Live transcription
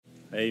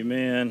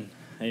Amen.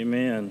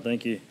 Amen.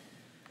 Thank you,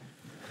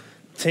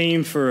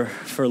 team, for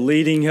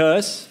leading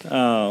us.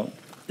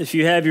 If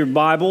you have your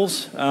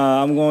Bibles,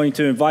 I'm going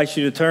to invite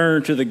you to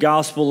turn to the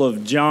Gospel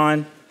of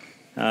John,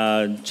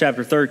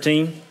 chapter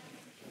 13.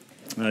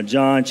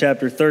 John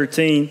chapter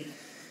 13.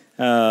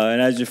 And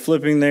as you're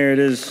flipping there, it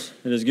is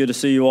good to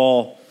see you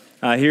all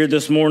here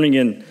this morning.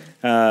 And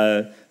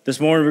this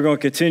morning we're going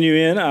to continue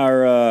in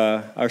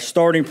our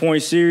starting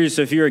point series.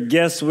 So if you're a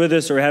guest with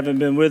us or haven't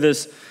been with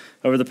us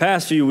over the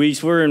past few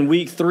weeks, we're in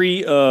week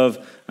 3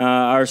 of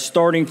our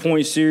starting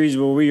point series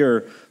where we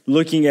are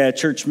looking at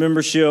church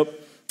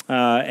membership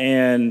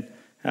and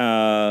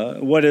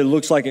what it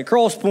looks like at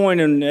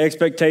Crosspoint and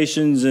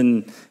expectations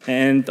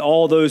and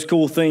all those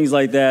cool things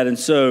like that. And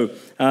so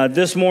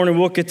this morning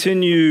we'll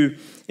continue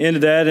into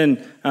that.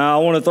 And I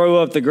want to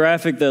throw up the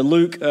graphic that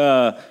Luke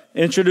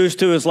introduced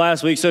to us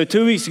last week. So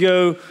 2 weeks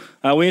ago,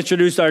 we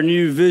introduced our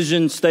new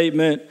vision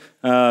statement,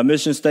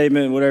 mission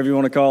statement, whatever you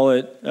want to call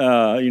it.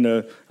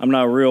 I'm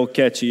not real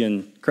catchy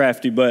and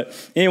crafty, but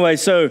anyway,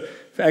 so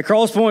at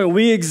Crosspoint,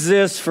 we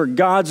exist for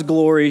God's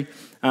glory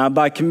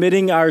by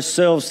committing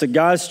ourselves to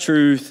God's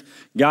truth,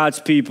 God's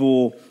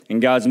people,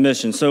 and God's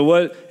mission. So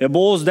what it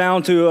boils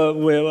down to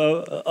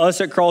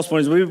us at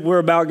Crosspoint is we're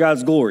about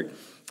God's glory.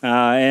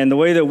 And the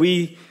way that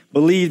we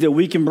believe that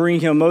we can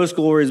bring him most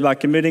glory is by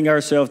committing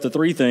ourselves to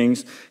 3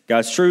 things: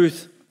 God's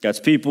truth,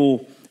 God's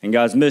people, and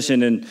God's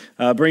mission.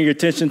 And bring your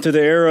attention to the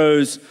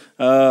arrows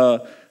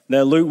that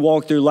Luke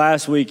walked through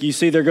last week. You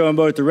see they're going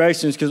both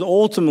directions because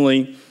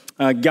ultimately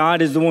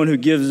God is the one who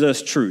gives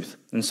us truth.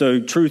 And so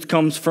truth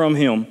comes from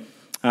him.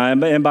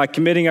 And by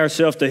committing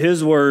ourselves to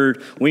his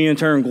word, we in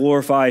turn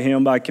glorify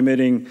him by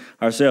committing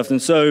ourselves.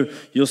 And so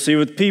you'll see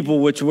with people,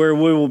 which where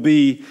we will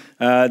be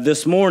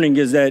this morning,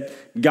 is that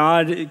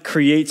God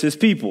creates his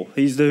people.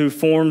 He's the who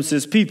forms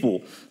his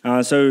people.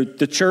 So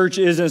the church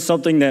isn't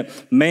something that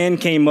man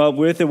came up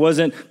with. It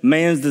wasn't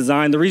man's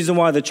design. The reason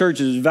why the church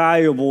is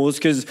valuable is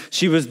because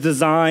she was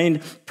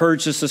designed,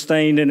 purchased,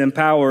 sustained, and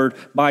empowered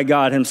by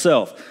God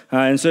himself.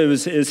 And so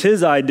it's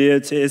his idea,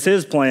 it's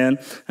his plan.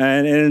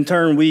 And in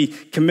turn, we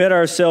commit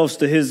ourselves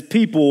to his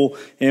people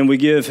and we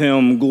give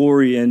him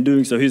glory in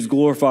doing so. He's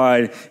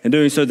glorified in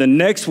doing so. The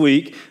next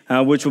week,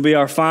 which will be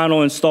our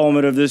final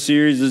installment of this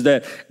series, is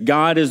that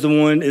God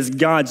is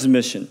God's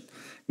mission.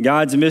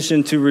 God's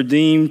mission to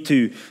redeem,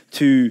 to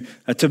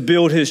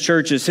build his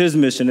church is his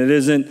mission. It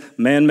isn't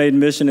man-made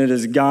mission. It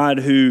is God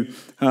who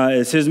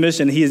is his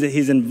mission.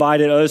 He's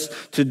invited us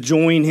to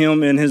join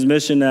him in his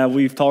mission that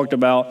we've talked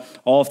about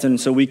often,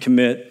 so we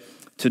commit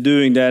to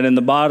doing that. In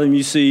the bottom,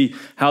 you see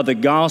how the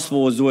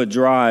gospel is what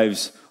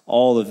drives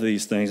all of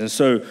these things. And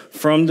so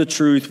from the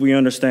truth, we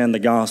understand the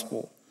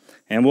gospel.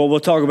 And what we'll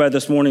talk about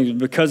this morning is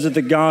because of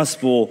the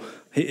gospel,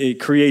 it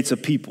creates a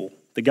people.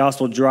 The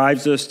gospel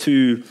drives us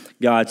to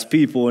God's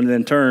people, and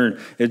in turn,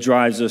 it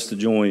drives us to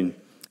join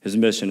his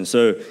mission. And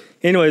so,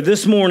 anyway,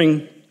 this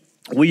morning,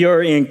 we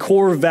are in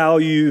core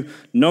value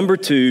number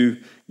 2,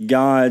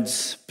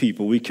 God's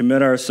people. We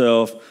commit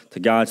ourselves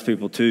to God's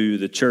people, to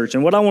the church.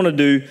 And what I want to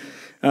do,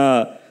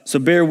 so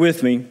bear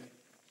with me,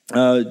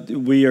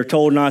 we are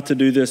told not to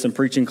do this in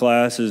preaching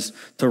classes,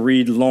 to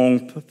read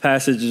long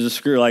passages of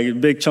scripture,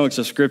 like big chunks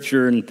of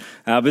scripture.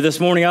 But this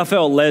morning, I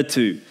felt led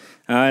to.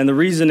 And the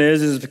reason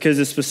is because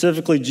it's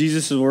specifically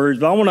Jesus' words.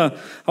 But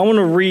I want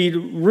to read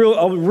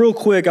real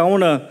quick. I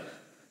want to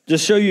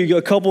just show you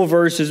a couple of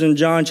verses in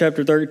John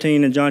chapter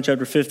 13 and John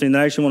chapter 15.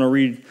 I actually want to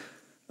read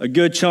a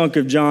good chunk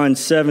of John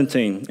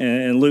 17.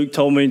 And Luke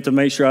told me to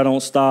make sure I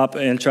don't stop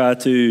and try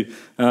to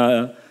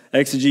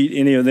exegete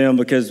any of them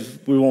because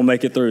we won't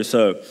make it through.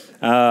 So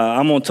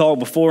I'm going to talk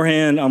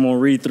beforehand. I'm going to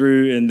read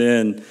through, and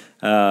then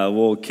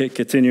we'll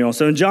continue on.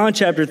 So in John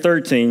chapter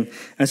 13,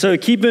 and so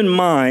keep in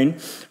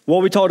mind,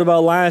 what we talked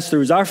about last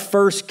through is our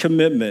first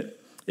commitment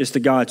is to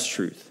God's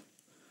truth.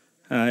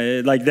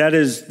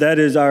 That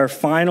is our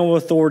final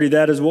authority.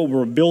 That is what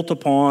we're built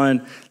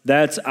upon.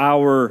 That's it.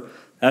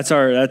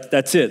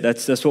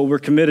 That's what we're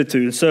committed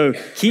to. So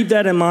keep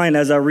that in mind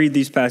as I read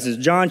these passages.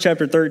 John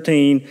chapter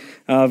 13,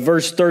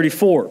 verse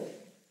 34.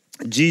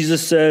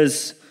 Jesus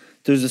says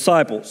to his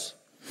disciples,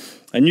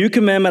 "A new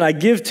commandment I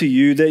give to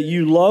you, that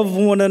you love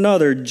one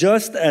another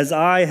just as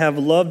I have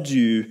loved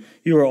you.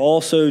 You are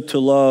also to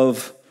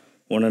love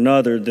one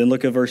another." Then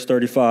look at verse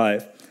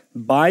 35.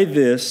 "By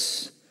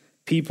this,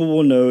 people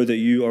will know that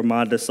you are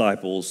my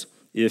disciples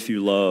if you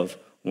love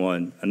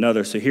one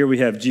another." So here we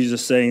have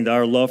Jesus saying that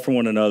our love for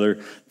one another,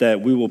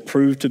 that we will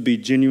prove to be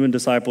genuine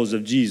disciples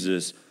of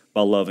Jesus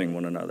by loving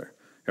one another.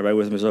 Everybody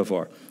with me so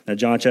far? Now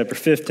John chapter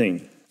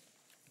 15,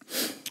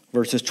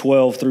 verses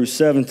 12 through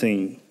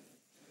 17.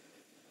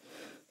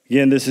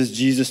 Again, this is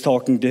Jesus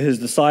talking to his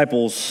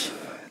disciples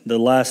the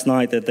last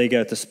night that they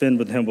got to spend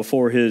with him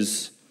before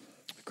his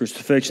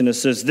crucifixion. It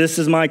says, "This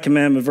is my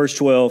commandment," verse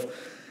 12,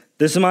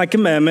 "This is my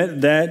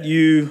commandment, that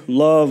you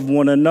love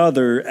one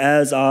another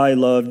as I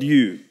loved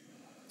you.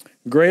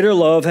 Greater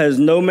love has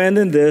no man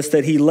than this,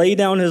 that he lay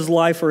down his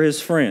life for his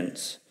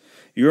friends.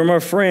 You are my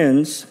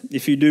friends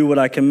if you do what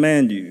I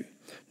command you.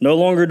 No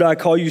longer do I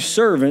call you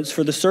servants,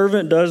 for the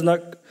servant does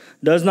not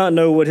does not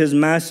know what his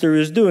master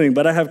is doing,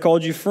 but I have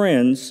called you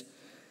friends.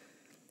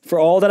 For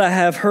all that I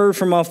have heard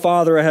from my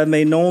Father I have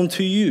made known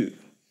to you.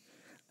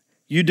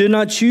 You did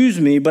not choose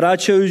me, but I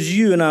chose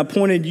you, and I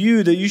appointed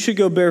you that you should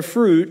go bear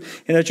fruit,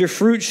 and that your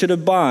fruit should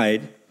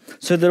abide,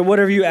 so that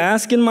whatever you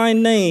ask in my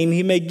name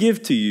he may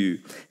give to you.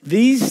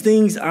 These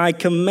things I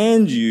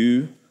command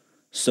you,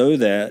 so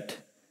that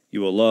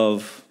you will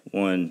love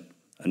one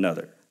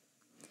another.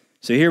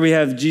 So here we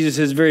have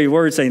Jesus' very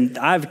words saying,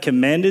 I've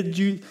commanded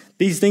you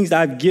these things,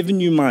 I've given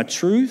you my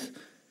truth,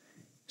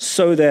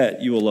 so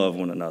that you will love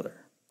one another.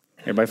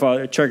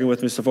 Everybody check it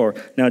with me so far.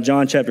 Now,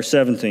 John chapter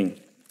 17.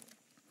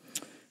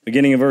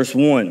 Beginning in verse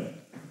 1.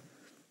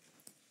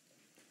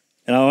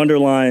 And I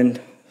underlined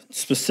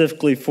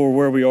specifically for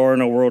where we are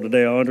in our world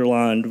today, I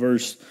underlined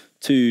verse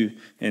 2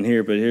 in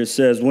here. But here it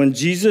says, when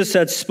Jesus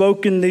had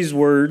spoken these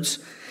words,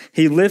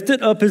 he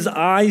lifted up his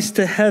eyes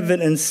to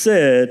heaven and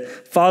said,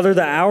 Father,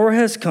 the hour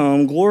has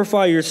come,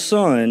 glorify your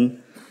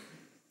Son,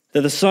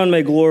 that the Son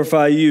may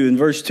glorify you. And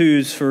verse 2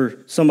 is for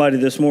somebody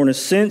this morning,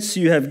 since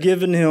you have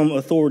given him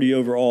authority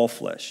over all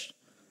flesh.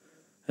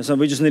 And so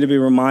we just need to be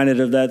reminded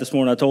of that this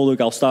morning. I told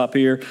Luke I'll stop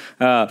here.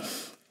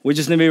 We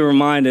just need to be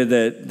reminded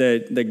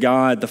that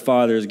God the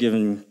Father has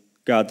given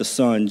God the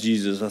Son,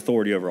 Jesus,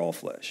 authority over all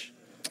flesh.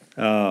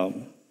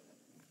 You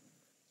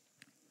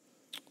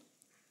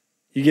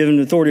give him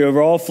authority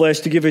over all flesh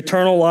to give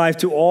eternal life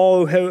to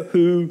all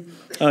who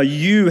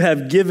you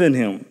have given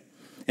him.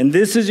 And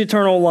this is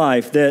eternal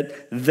life,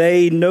 that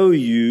they know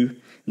you,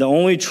 the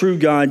only true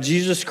God,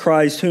 Jesus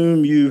Christ,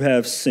 whom you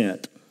have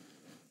sent.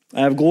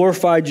 I have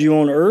glorified you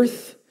on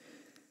earth,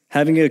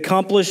 having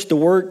accomplished the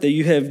work that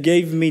you have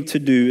gave me to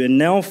do. And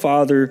now,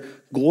 Father,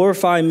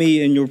 glorify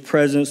me in your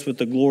presence with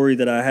the glory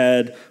that I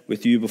had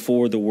with you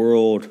before the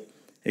world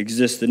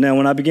existed. Now,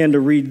 when I began to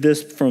read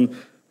this from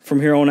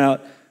here on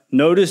out,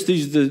 notice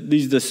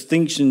these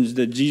distinctions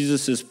that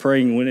Jesus is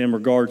praying in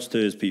regards to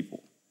his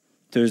people,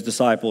 to his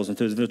disciples, and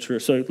to his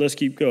church. So let's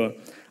keep going.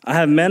 I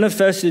have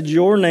manifested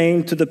your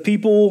name to the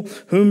people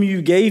whom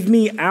you gave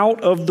me out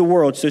of the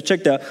world. So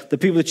check that. The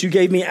people that you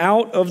gave me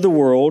out of the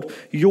world,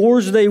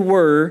 yours they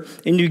were,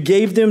 and you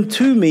gave them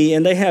to me,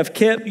 and they have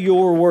kept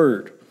your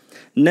word.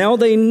 Now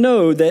they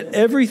know that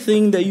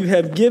everything that you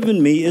have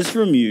given me is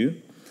from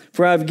you,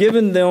 for I have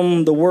given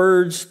them the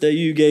words that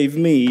you gave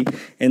me,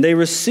 and they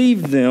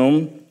received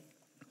them,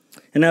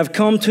 and have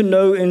come to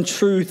know in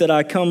truth that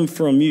I come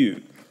from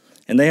you,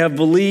 and they have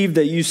believed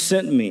that you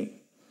sent me.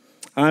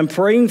 I'm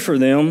praying for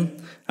them.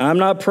 I'm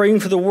not praying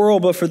for the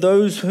world, but for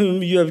those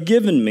whom you have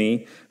given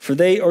me, for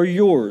they are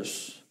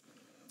yours.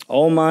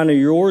 All mine are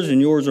yours,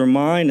 and yours are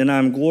mine, and I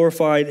am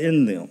glorified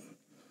in them.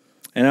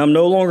 And I'm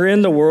no longer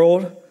in the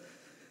world,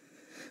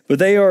 but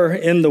they are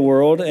in the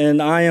world,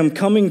 and I am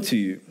coming to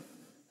you.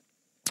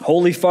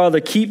 Holy Father,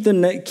 keep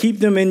them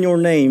in your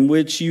name,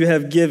 which you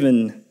have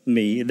given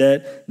me,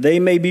 that they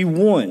may be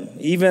one,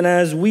 even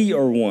as we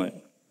are one.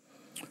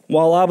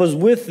 While I was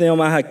with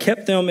them, I had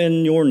kept them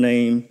in your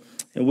name,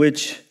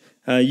 which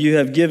you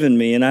have given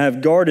me, and I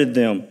have guarded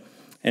them,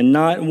 and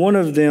not one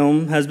of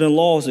them has been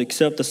lost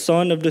except the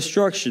son of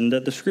destruction,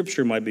 that the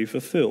scripture might be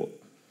fulfilled.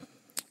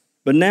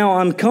 But now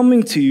I'm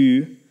coming to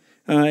you,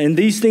 and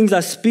these things I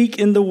speak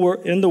in the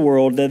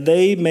world, that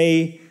they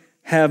may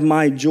have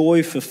my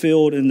joy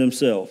fulfilled in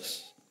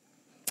themselves.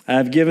 I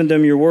have given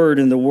them your word,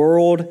 and the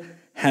world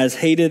has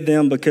hated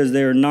them because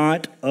they are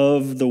not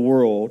of the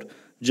world,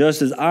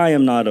 just as I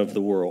am not of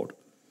the world.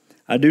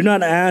 I do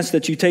not ask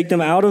that you take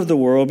them out of the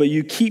world, but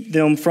you keep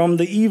them from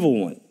the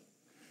evil one.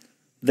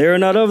 They are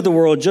not of the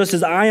world, just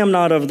as I am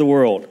not of the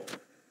world.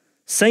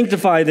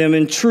 Sanctify them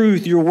in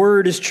truth. Your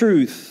word is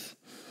truth.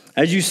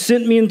 As you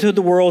sent me into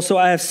the world, so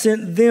I have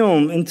sent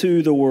them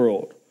into the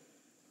world.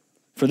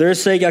 For their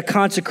sake I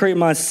consecrate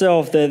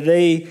myself, that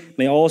they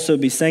may also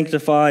be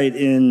sanctified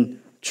in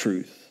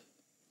truth.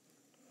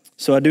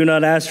 So I do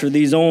not ask for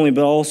these only,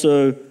 but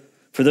also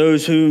for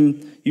those who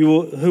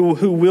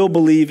will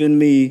believe in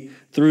me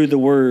through the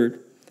word,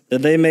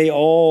 that they may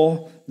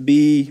all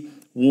be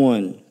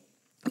one.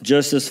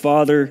 Just as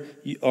Father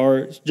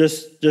are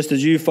just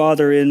as you,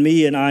 Father, in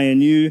me and I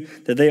in you,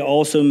 that they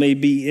also may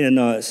be in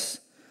us,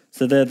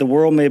 so that the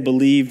world may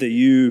believe that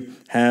you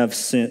have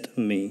sent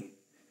me.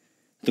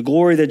 The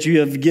glory that you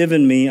have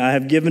given me, I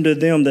have given to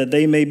them, that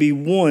they may be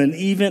one,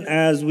 even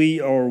as we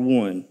are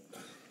one.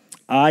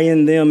 I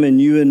in them and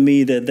you in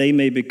me, that they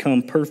may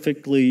become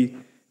perfectly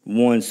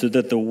one, so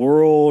that the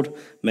world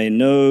may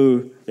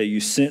know that you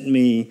sent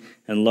me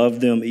and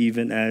loved them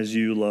even as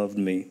you loved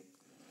me.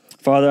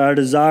 Father, I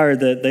desire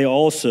that they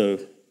also,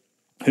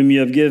 whom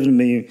you have given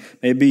me,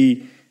 may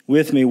be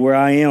with me where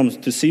I am,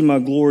 to see my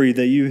glory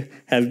that you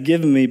have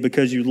given me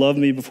because you loved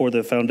me before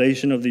the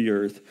foundation of the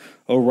earth.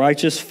 O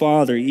righteous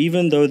Father,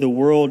 even though the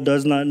world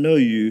does not know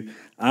you,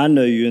 I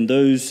know you, and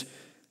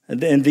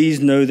these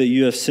know that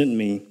you have sent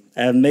me.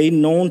 I have made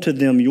known to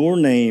them your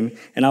name,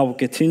 and I will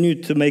continue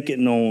to make it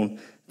known,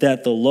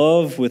 that the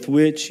love with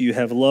which you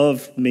have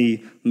loved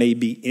me may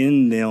be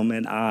in them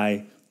and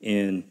I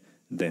in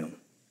them.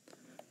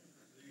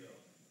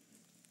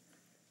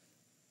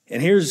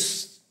 And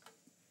here's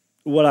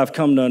what I've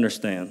come to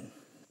understand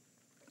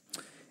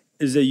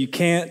is that you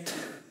can't,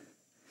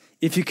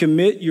 if you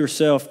commit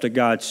yourself to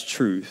God's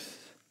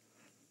truth,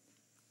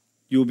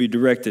 you'll be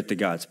directed to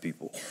God's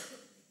people.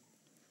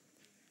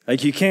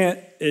 Like you can't,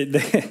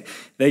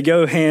 they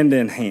go hand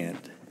in hand.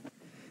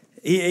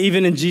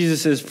 Even in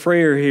Jesus'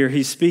 prayer here,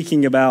 he's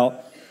speaking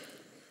about,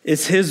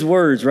 it's his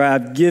words,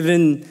 right?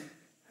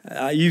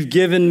 You've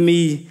given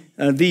me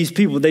these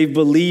people. They've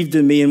believed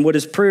in me. And what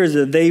his prayer is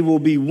that they will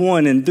be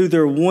one. And through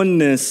their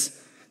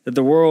oneness, that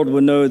the world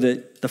will know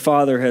that the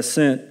Father has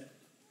sent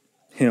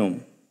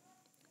him.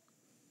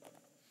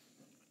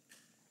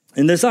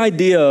 And this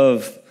idea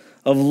of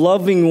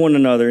loving one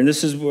another, and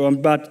this is where I'm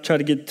about to try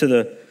to get to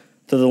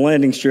the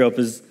landing strip,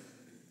 is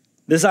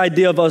this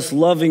idea of us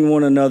loving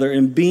one another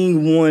and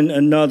being one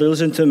another.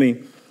 Listen to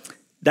me.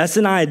 That's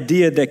an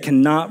idea that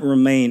cannot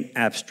remain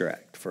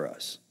abstract for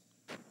us.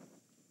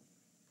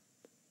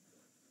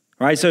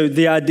 All right, so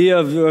the idea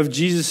of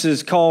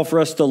Jesus' call for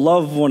us to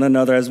love one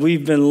another as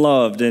we've been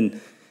loved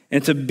and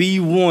to be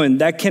one,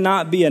 that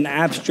cannot be an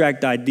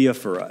abstract idea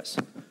for us.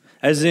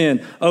 As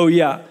in, oh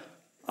yeah,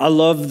 I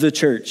love the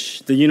church,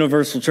 the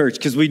universal church,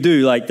 because we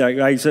do like that,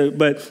 right? So,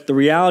 but the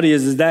reality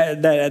is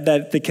that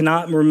it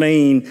cannot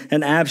remain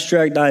an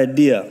abstract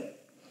idea.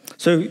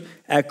 So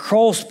at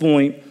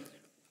Crosspoint,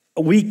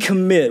 we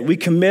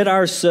commit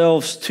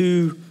ourselves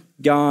to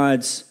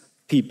God's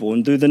people.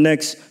 And through the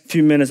next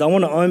few minutes, I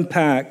want to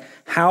unpack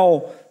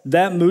how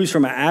that moves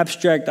from an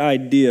abstract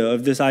idea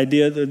of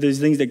these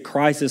things that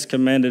Christ has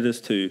commanded us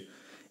to.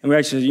 And we're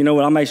actually, you know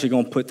what, I'm actually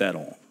going to put that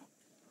on.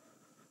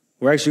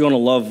 We're actually going to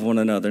love one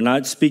another,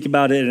 not speak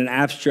about it in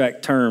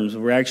abstract terms.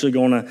 We're actually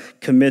going to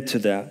commit to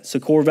that. So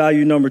core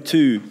value number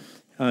 2,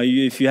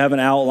 if you have an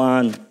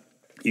outline,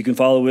 you can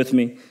follow with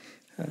me.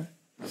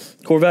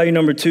 Core value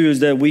number 2 is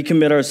that we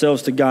commit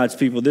ourselves to God's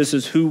people. This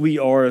is who we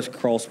are as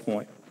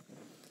Crosspoint.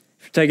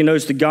 If you're taking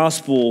notes, the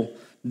gospel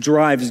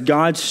drives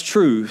God's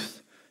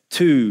truth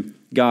to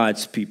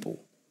God's people.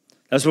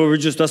 That's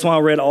why I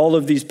read all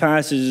of these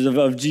passages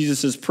of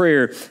Jesus'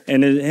 prayer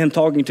and him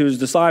talking to his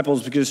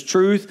disciples, because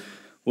truth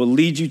will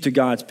lead you to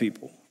God's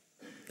people.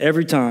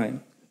 Every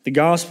time. The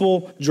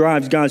gospel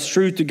drives God's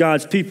truth to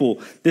God's people.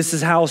 This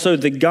is how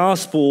the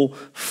gospel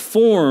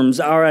forms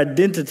our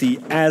identity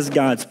as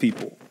God's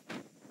people.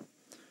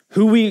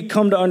 Who we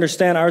come to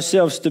understand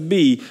ourselves to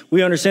be,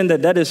 we understand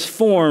that is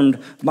formed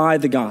by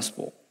the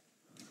gospel.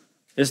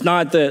 It's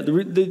not this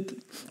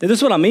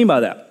is what I mean by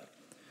that.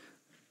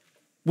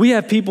 We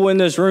have people in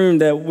this room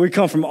that we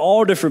come from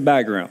all different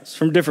backgrounds,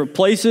 from different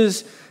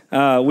places.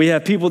 We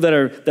have people that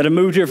have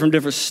moved here from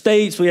different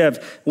states. We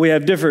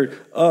have different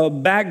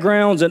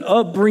backgrounds and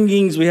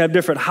upbringings. We have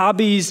different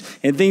hobbies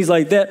and things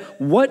like that.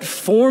 What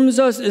forms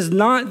us is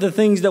not the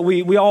things that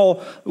we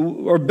all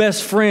are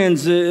best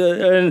friends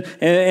and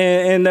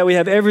that we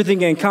have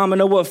everything in common.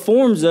 No, what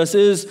forms us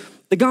is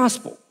the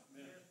gospel.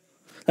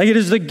 Like it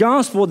is the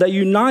gospel that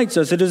unites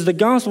us. It is the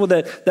gospel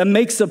that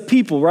makes a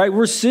people, right?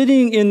 We're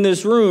sitting in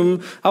this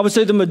room, I would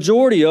say the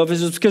majority of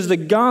us is because the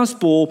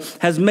gospel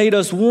has made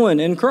us one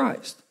in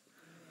Christ.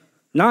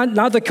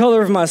 Not the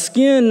color of my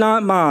skin,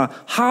 not my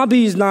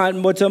hobbies, not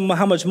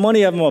how much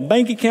money I have in my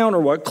bank account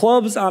or what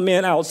clubs I'm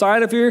in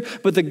outside of here,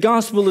 but the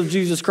gospel of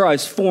Jesus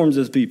Christ forms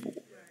us people.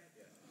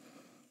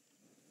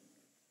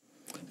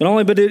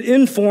 But it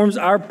informs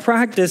our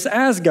practice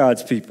as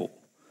God's people,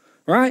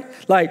 right?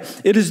 Like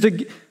it is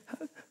the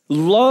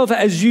love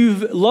as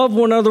you've loved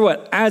one another,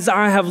 what? As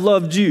I have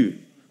loved you,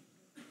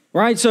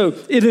 right? So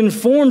it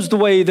informs the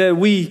way that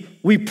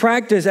we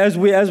practice as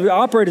we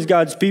operate as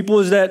God's people,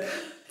 is that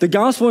the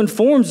gospel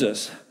informs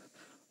us.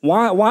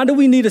 Why do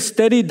we need a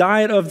steady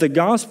diet of the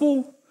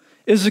gospel?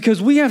 Is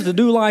because we have to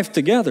do life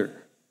together.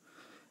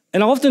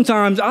 And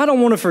oftentimes, I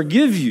don't want to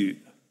forgive you,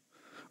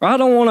 or I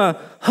don't want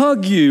to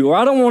hug you, or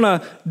I don't want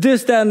to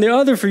this, that, and the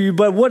other for you.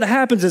 But what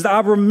happens is I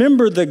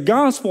remember the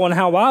gospel and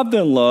how I've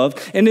been loved,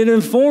 and it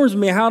informs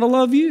me how to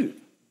love you.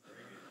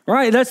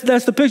 Right?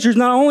 That's the picture.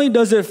 Not only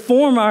does it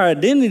form our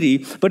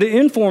identity, but it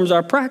informs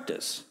our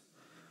practice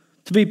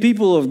to be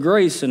people of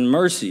grace and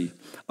mercy,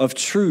 of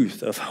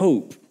truth, of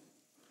hope.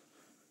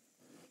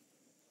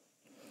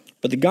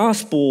 But the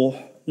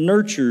gospel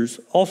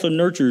also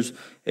nurtures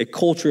a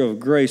culture of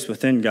grace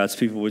within God's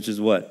people, which is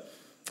what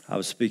I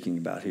was speaking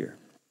about here.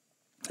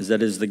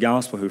 That is the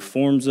gospel who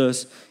forms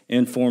us,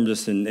 informs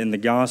us in the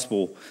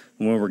gospel.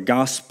 And when we're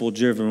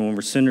gospel-driven, when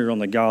we're centered on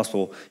the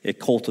gospel, it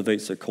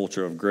cultivates a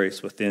culture of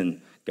grace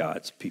within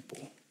God's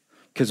people.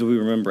 Because we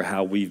remember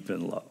how we've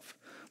been loved.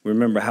 We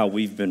remember how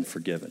we've been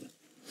forgiven.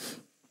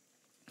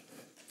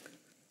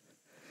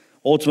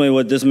 Ultimately,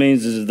 what this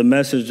means is the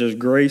message of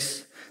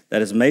grace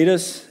that has made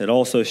us, it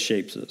also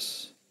shapes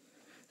us.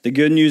 The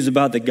good news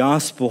about the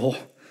gospel,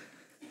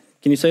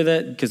 can you say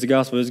that? Because the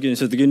gospel is good.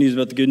 So the good news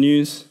about the good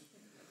news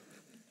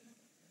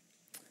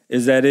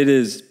is that it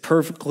is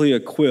perfectly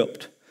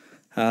equipped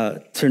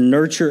to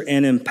nurture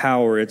and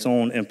empower its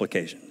own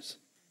implications.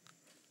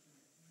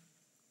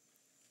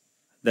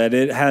 That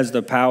it has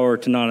the power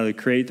to not only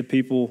create the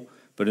people,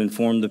 but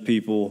inform the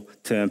people,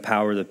 to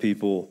empower the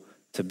people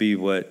to be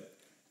what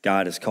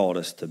God has called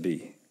us to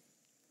be.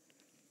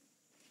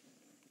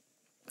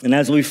 And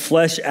as we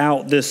flesh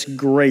out this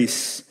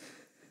grace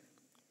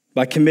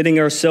by committing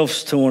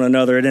ourselves to one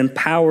another, it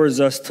empowers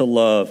us to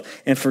love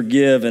and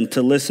forgive and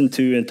to listen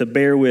to and to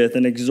bear with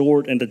and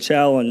exhort and to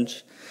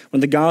challenge. When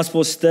the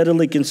gospel is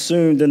steadily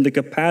consumed, then the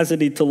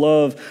capacity to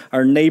love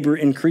our neighbor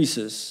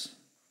increases.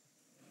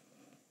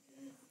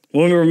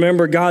 When we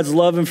remember God's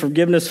love and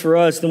forgiveness for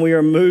us, then we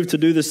are moved to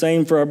do the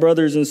same for our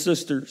brothers and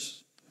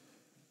sisters.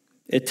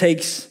 It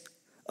takes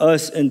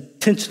us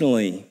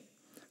intentionally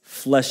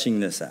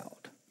fleshing this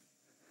out.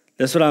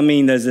 That's what I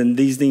mean, as in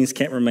these things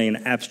can't remain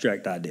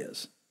abstract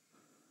ideas.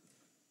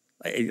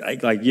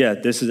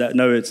 This is that.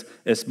 No,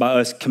 it's by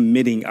us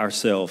committing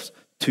ourselves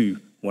to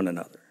one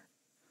another.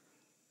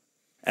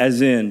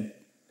 As in,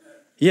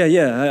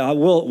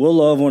 we'll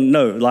love one.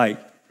 No,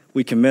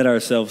 we commit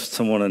ourselves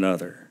to one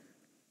another.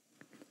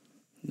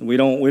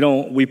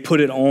 We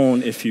put it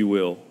on, if you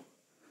will.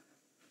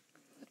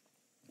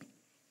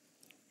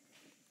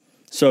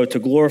 So to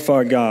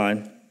glorify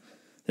God,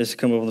 this is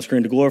coming up on the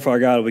screen, to glorify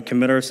God, we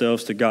commit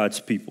ourselves to God's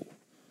people.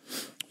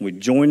 We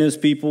join his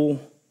people,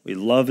 we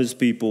love his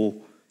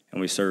people, and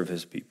we serve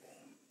his people.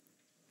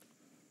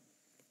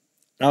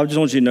 I just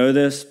want you to know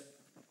this.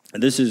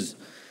 This is,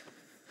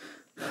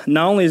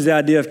 not only is the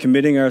idea of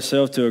committing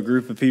ourselves to a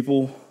group of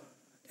people,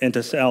 and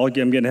I'm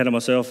getting ahead of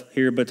myself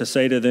here, but to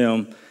say to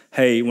them,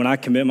 hey, when I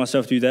commit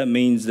myself to you, that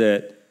means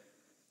that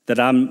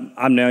I'm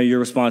now your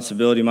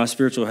responsibility, my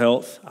spiritual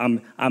health.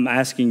 I'm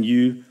asking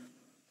you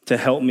to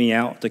help me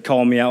out, to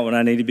call me out when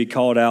I need to be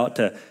called out,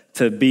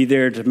 to be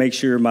there to make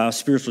sure my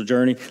spiritual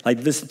journey,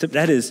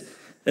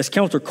 that's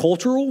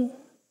countercultural.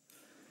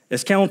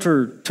 It's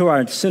counter to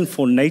our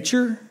sinful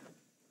nature.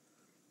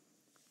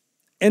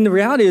 And the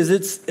reality is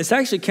it's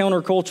actually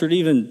counterculture to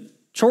even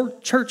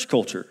church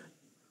culture.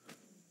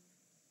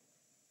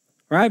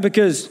 Right?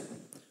 Because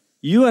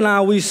you and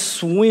I, we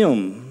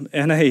swim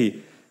in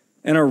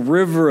a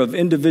river of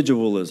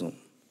individualism.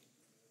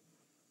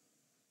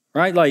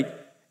 Right?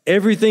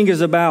 Everything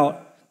is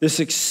about this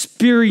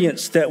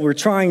experience that we're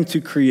trying to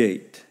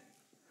create.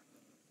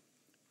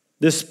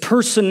 This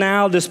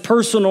personal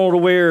to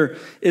where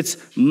it's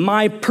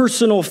my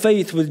personal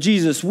faith with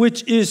Jesus,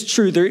 which is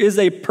true. There is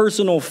a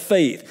personal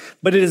faith,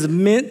 but it is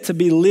meant to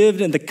be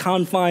lived in the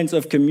confines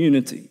of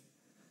community.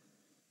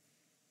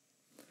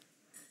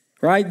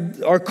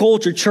 Right? Our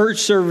culture, church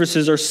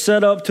services are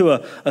set up to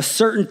a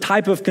certain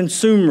type of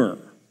consumer.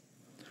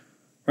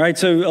 Right?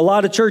 So a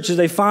lot of churches,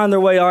 they find their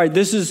way, all right,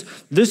 this is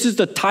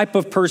the type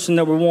of person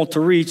that we want to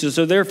reach. And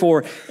so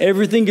therefore,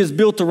 everything is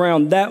built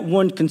around that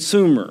one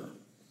consumer.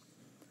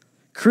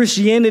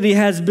 Christianity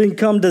has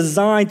become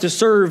designed to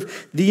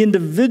serve the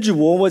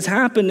individual. What's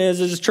happened is,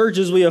 as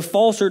churches, we have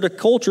fostered a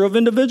culture of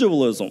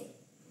individualism.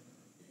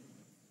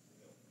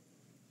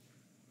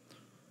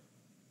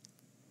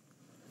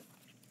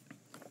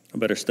 I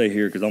better stay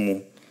here because I'm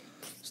going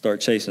to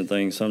start chasing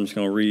things, so I'm just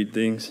going to read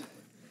things.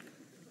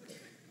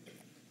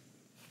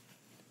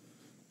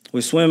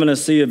 We swim in a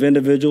sea of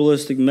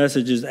individualistic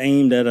messages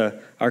aimed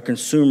at our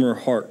consumer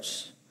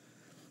hearts.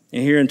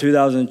 And here in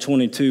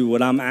 2022,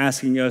 what I'm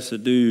asking us to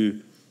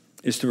do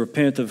is to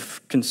repent of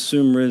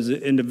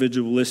consumerism,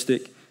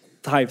 individualistic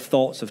type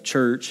thoughts of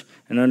church,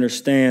 and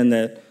understand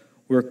that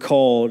we're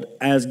called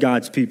as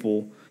God's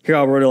people. Here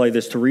I wrote it like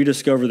this: to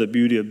rediscover the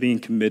beauty of being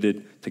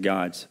committed to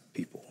God's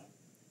people.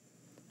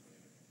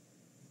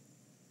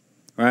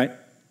 Right?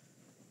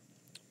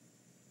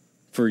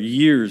 For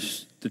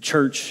years, the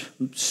church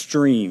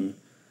stream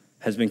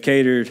has been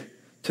catered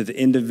to the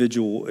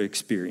individual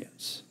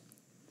experience.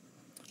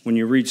 When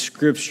you read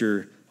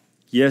Scripture,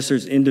 yes,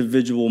 there's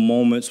individual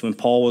moments when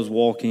Paul was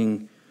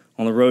walking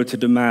on the road to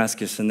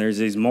Damascus, and there's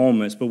these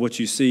moments, but what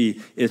you see,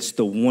 it's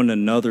the one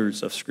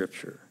another's of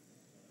Scripture.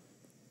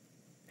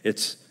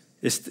 It's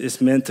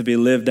meant to be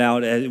lived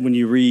out. When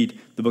you read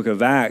the book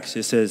of Acts,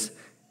 it says,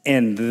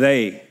 and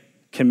they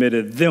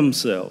committed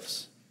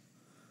themselves.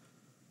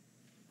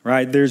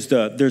 Right? There's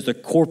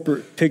the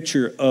corporate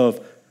picture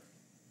of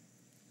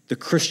the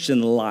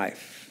Christian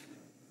life.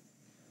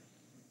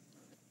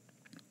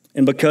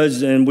 And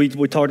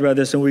we talked about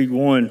this in week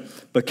 1,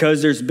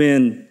 because there's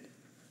been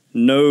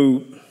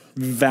no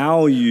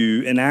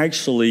value in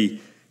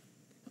actually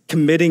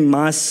committing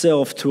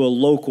myself to a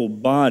local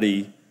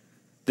body,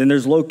 then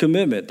there's low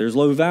commitment, there's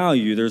low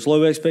value, there's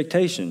low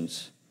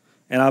expectations.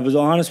 And I was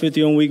honest with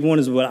you on week 1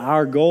 is what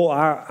our goal,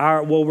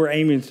 what we're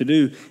aiming to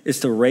do is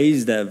to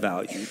raise that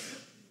value.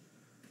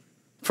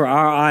 For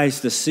our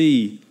eyes to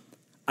see,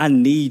 I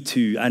need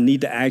to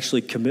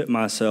actually commit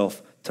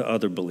myself to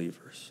other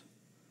believers.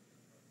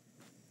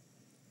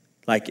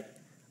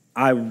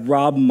 I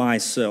rob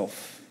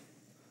myself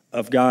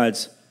of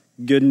God's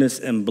goodness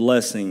and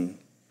blessing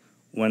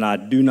when I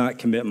do not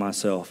commit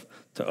myself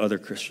to other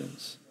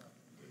Christians.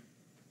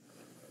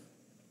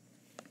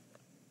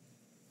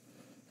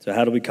 So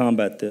how do we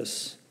combat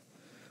this?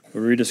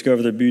 We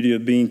rediscover the beauty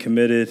of being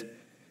committed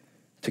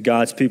to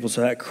God's people.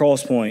 So at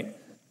Crosspoint,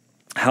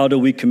 how do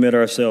we commit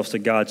ourselves to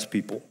God's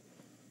people?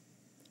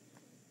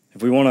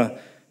 If we want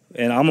to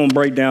And I'm going to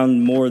break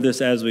down more of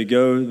this as we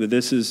go, but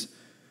this is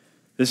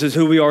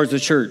who we are as a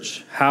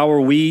church. How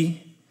are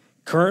we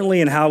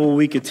currently, and how will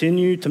we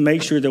continue to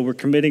make sure that we're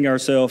committing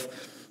ourselves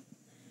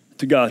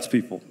to God's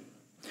people?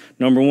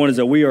 Number one is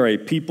that we are a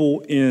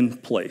people in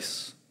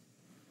place.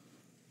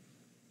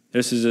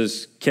 This is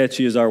as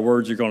catchy as our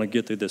words are going to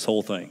get through this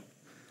whole thing.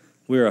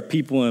 We are a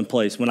people in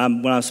place. When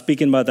I'm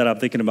speaking about that, I'm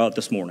thinking about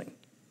this morning.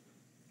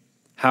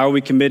 How are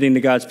we committing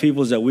to God's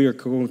people? Is that we are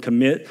going to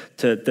commit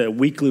to that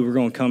weekly we're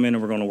going to come in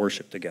and we're going to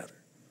worship together.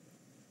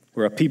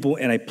 We're a people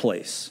in a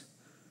place.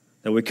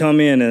 That we come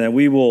in and that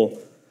we will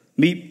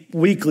meet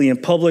weekly in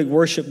public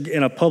worship,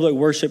 in a public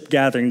worship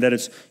gathering, that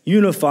it's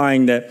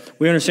unifying, that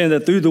we understand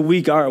that through the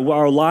week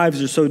our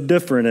lives are so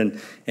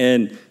different.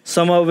 And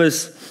some of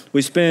us,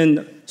 we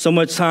spend so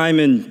much time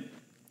in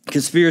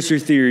conspiracy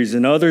theories,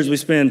 and others we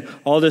spend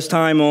all this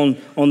time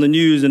on the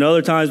news, and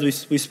other times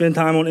we spend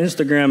time on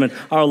Instagram, and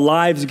our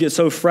lives get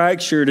so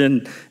fractured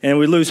and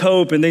we lose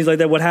hope and things like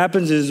that. What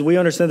happens is we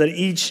understand that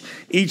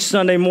each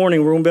Sunday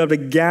morning we're going to be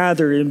able to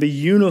gather and be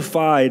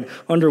unified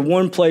under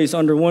one place,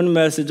 under one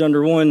message,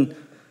 under one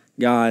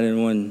God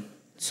and one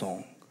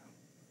song.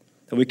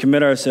 That we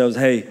commit ourselves,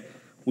 hey,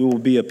 we will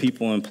be a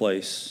people in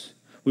place.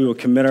 We will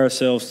commit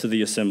ourselves to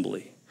the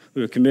assembly.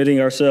 We are committing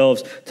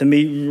ourselves to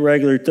meet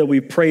regularly, that we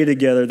pray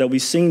together, that we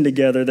sing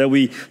together, that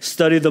we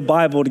study the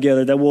Bible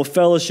together, that we'll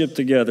fellowship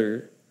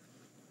together.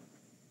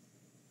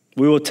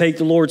 We will take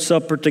the Lord's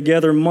Supper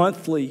together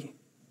monthly.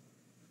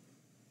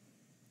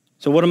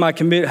 So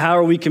how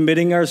are we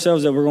committing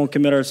ourselves? That we're going to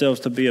commit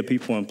ourselves to be a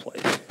people in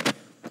place.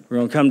 We're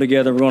going to come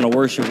together, we're going to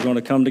worship, we're going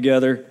to come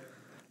together.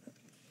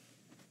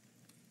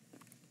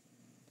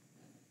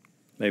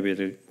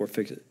 Maybe we'll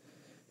fix it.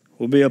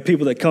 We'll be a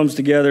people that comes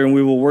together and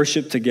we will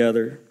worship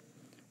together.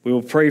 We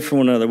will pray for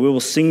one another. We will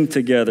sing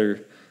together.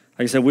 Like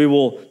I said, we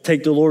will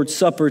take the Lord's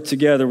Supper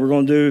together. We're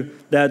going to do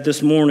that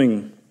this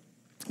morning.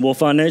 We'll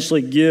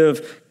financially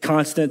give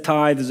constant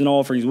tithes and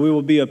offerings. We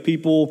will be a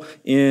people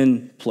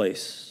in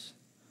place.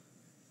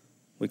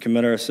 We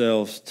commit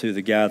ourselves to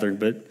the gathering.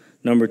 But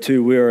number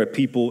two, we are a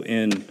people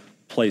in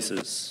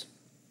places.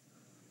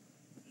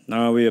 Not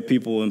only are we a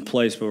people in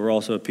place, but we're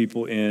also a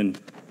people in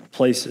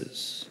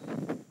places.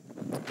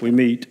 We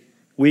meet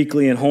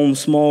weekly in home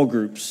small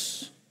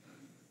groups.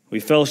 We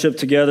fellowship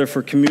together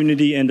for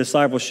community and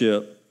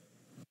discipleship.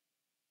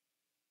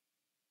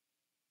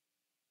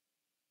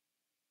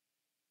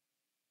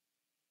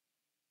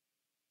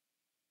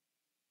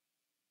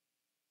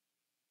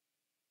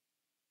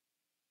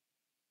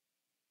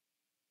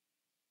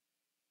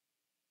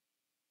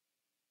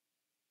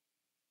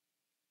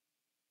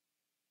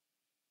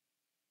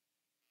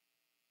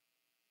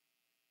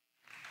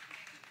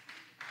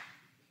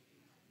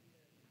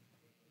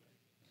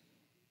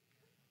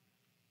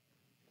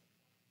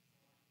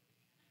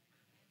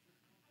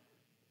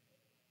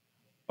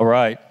 All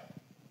right,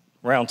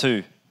 round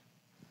two.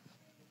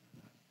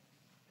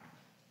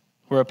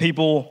 We're a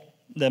people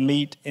that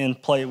meet in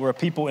place. We're a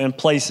people in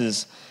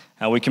places.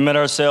 We commit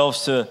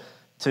ourselves to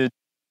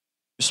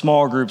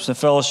small groups and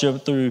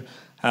fellowship through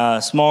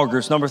small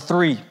groups. Number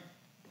three,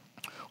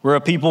 we're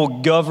a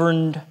people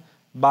governed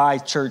by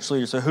church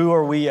leaders. So who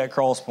are we at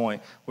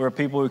Crosspoint? We're a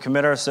people who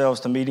commit ourselves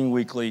to meeting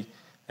weekly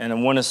and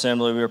in one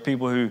assembly. We are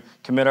people who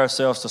commit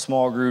ourselves to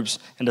small groups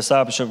and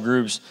discipleship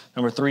groups.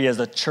 Number three, as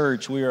a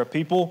church, we are a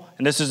people,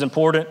 and this is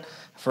important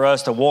for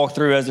us to walk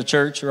through as a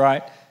church,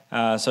 right?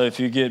 So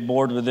if you get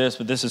bored with this,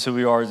 but this is who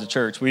we are as a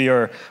church. We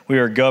are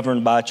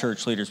governed by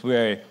church leaders. We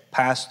are a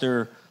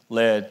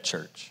pastor-led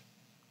church.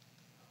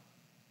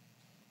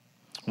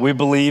 We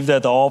believe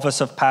that the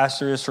office of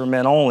pastor is for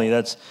men only.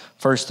 That's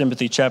 1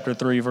 Timothy chapter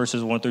 3,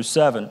 verses 1 through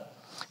 7. And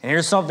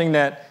here's something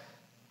that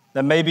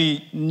may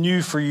be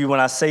new for you when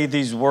I say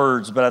these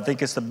words, but I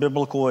think it's the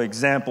biblical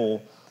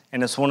example,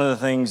 and it's one of the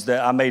things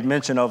that I made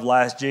mention of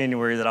last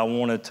January that I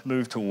wanted to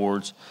move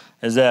towards,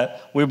 is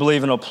that we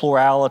believe in a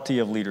plurality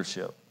of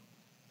leadership.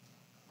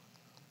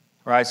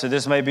 Right, so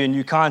this may be a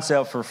new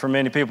concept for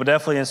many people.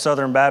 Definitely in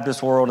Southern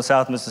Baptist world in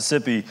South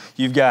Mississippi,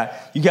 you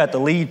got the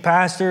lead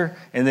pastor,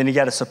 and then you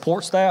got a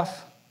support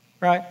staff.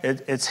 Right,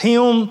 it's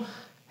him.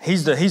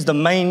 He's the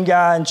main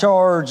guy in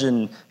charge,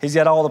 and he's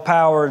got all the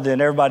power. Then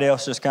everybody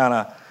else just kind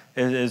of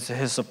is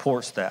his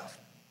support staff.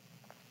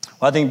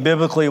 Well, I think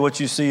biblically what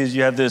you see is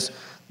you have this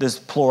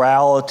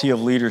plurality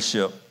of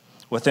leadership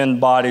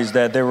within bodies,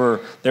 that there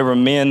were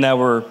men that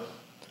were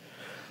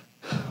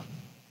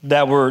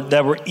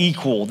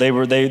equal. They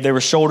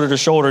were shoulder to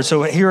shoulder.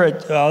 So here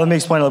let me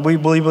explain. We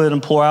believe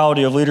in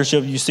plurality of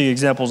leadership. You see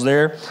examples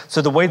there.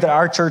 So the way that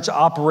our church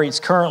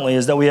operates currently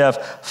is that we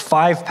have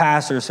 5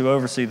 pastors who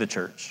oversee the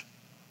church.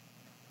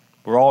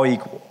 We're all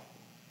equal.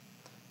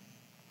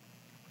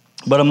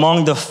 But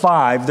among the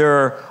 5,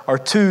 there are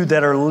 2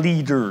 that are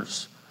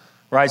leaders,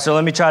 right? So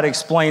let me try to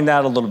explain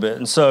that a little bit.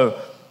 And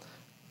so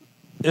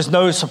it's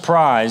no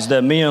surprise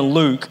that me and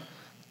Luke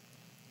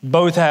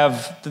both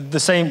have the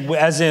same,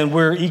 as in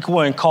we're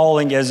equal in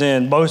calling, as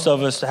in both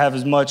of us have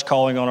as much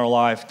calling on our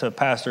life to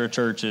pastor a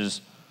church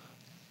as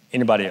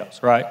anybody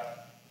else, right?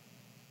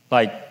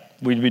 Like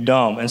We'd be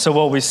dumb. And so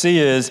what we see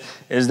is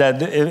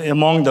that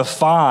among the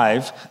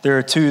 5, there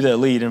are 2 that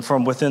lead, and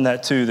from within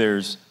that 2,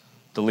 there's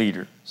the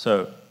leader.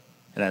 So,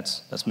 and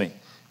that's me.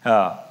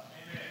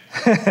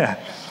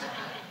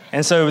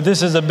 And so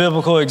this is a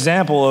biblical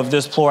example of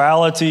this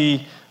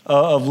plurality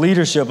of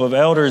leadership, of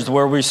elders,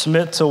 where we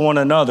submit to one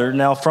another.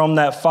 Now, from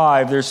that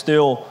 5, there's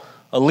still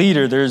a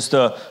leader.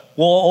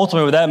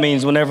 Ultimately what that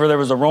means, whenever there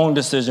was a wrong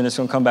decision, it's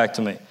going to come back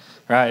to me.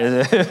 Right?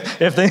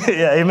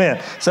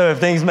 Amen. So if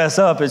things mess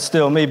up, it's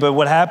still me. But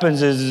what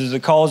happens is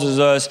it causes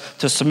us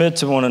to submit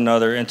to one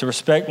another and to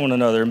respect one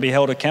another and be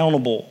held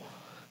accountable.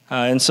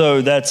 And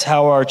so that's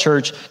how our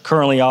church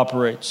currently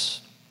operates.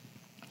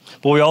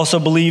 But we also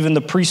believe in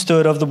the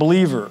priesthood of the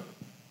believer.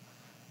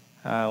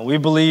 We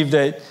believe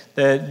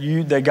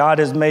that God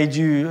has made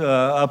you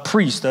a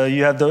priest.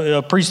 You have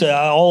a priest.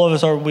 All of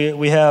us are.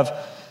 We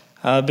have.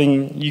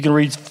 You can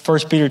read 1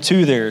 Peter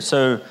 2 there.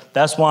 So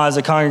that's why as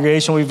a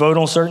congregation we vote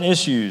on certain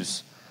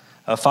issues,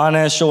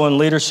 financial and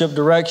leadership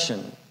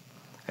direction.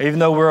 Even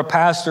though we're a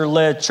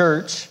pastor-led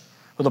church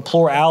with a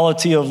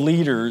plurality of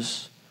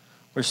leaders,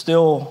 we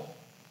still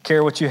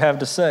care what you have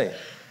to say,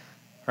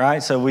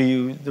 right? So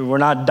we're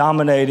not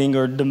dominating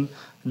or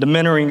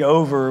domineering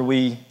over,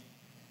 we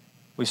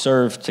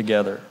serve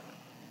together.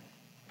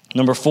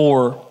 Number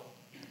 4,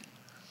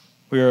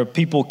 we are a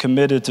people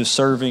committed to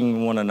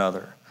serving one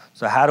another.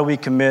 So how do we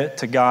commit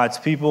to God's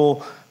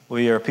people?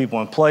 We are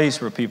people in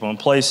place. We're people in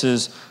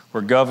places.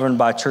 We're governed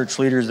by church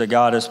leaders that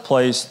God has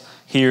placed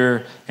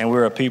here, and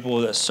we're a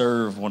people that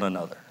serve one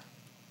another.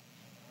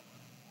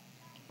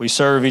 We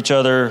serve each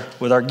other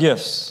with our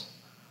gifts.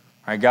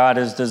 Right? God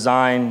has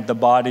designed the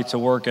body to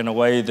work in a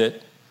way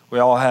that we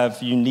all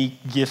have unique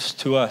gifts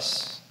to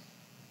us.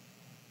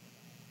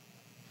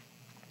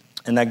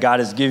 And that God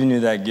has given you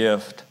that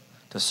gift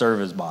to serve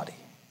his body,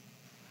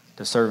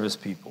 to serve his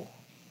people.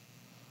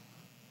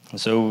 And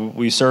so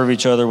we serve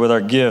each other with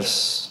our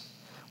gifts.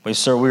 We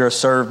are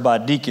served by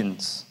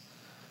deacons.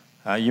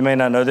 You may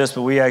not know this,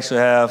 but we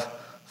actually have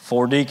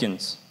 4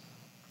 deacons.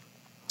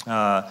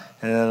 And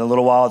in a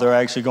little while, they're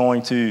actually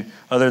going to,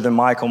 other than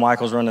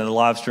Michael's running the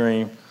live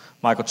stream,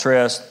 Michael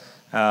Trest,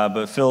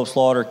 but Philip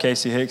Slaughter,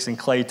 Casey Hicks, and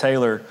Clay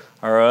Taylor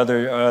are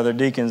other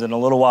deacons. In a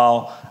little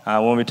while,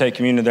 when we take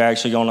communion, they're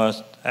actually going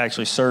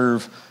to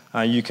serve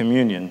you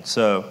communion.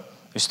 So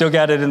we still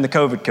got it in the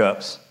COVID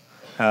cups.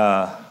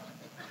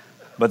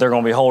 But they're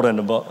going to be holding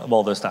the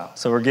bowl this time.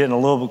 So we're getting a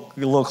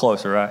little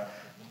closer, right?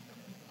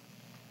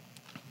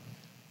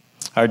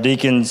 Our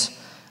deacons,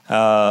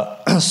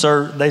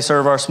 they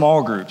serve our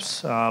small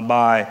groups.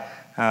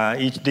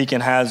 Each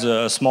deacon has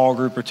a small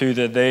group or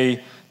 2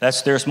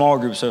 that's their small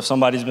group. So if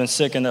somebody's been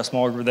sick in that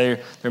small group,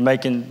 they're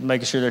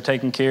making sure they're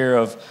taking care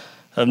of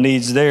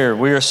needs there.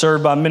 We are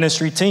served by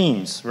ministry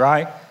teams,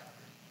 right?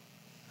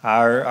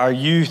 Our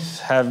youth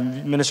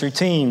have ministry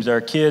teams.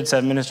 Our kids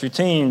have ministry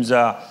teams.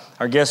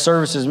 Our guest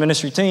services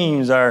ministry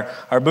teams,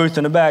 our booth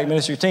in the back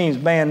ministry teams,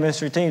 band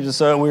ministry teams. And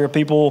so we are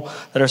people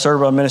that are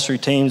served by ministry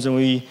teams, and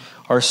we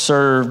are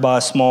served by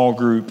small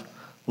group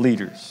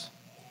leaders.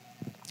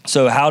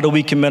 So how do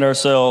we commit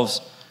ourselves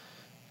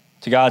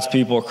to God's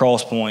people at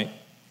Cross Point?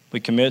 We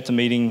commit to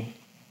meeting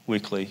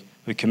weekly.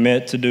 We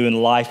commit to doing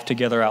life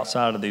together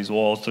outside of these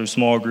walls through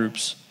small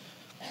groups.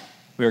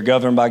 We are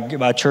governed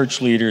by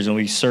church leaders, and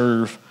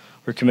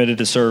we're committed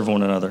to serve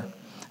one another.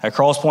 At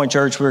Cross Point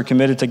Church, we're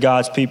committed to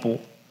God's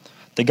people.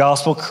 The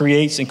gospel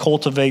creates and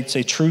cultivates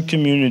a true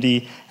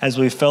community as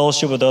we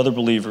fellowship with other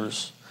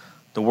believers.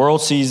 The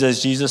world sees,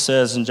 as Jesus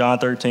says in John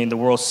 13, the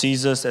world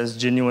sees us as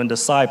genuine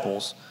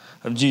disciples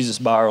of Jesus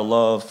by our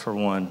love for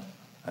one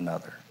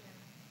another.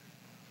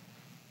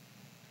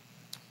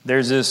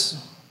 I'm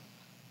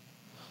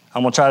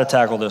going to try to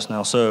tackle this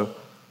now. So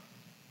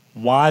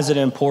why is it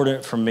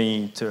important for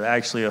me to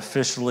actually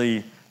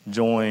officially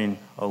join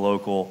a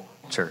local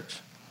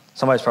church?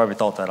 Somebody's probably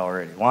thought that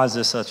already. Why is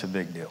this such a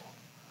big deal?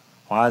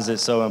 Why is it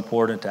so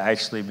important to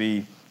actually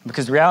be?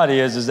 Because the reality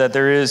is that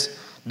there is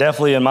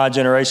definitely in my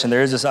generation,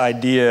 there is this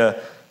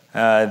idea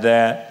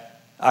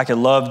that I could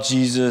love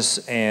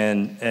Jesus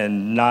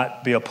and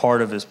not be a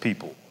part of his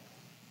people.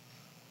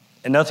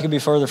 And nothing could be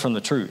further from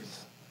the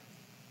truth.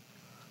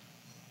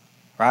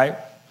 Right?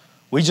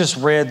 We just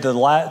read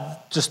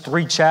just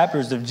 3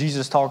 chapters of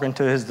Jesus talking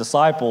to his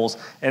disciples,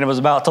 and it was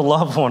about to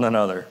love one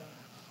another.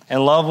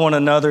 And love one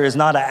another is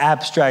not an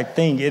abstract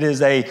thing. It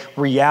is a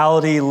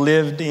reality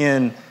lived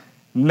in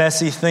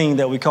messy thing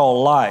that we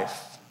call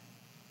life,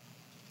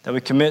 that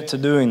we commit to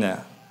doing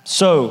that.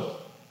 So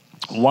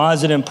why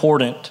is it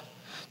important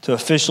to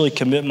officially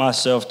commit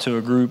myself to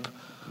a group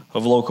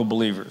of local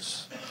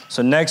believers?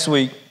 So next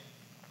week,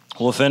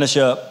 we'll finish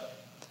up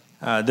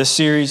this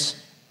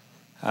series.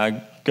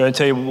 I'm going to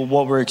tell you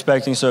what we're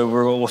expecting. So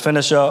we'll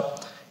finish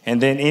up,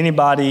 and then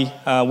anybody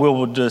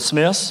we'll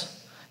dismiss.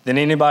 Then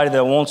anybody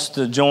that wants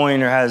to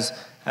join or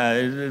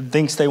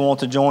thinks they want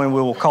to join,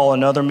 we will call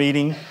another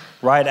meeting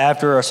right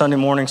after our Sunday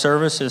morning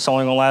service. It's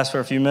only going to last for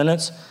a few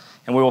minutes.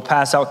 And we will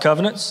pass out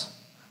covenants,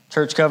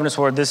 church covenants,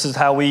 where this is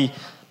how we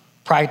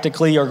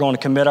practically are going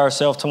to commit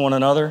ourselves to one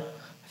another.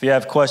 If you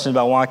have questions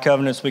about why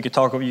covenants, we could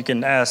talk about. You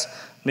can ask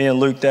me and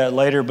Luke that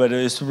later, but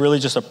it's really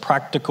just a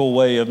practical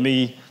way of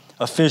me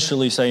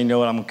officially saying, you know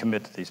what, I'm going to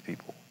commit to these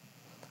people.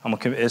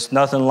 It's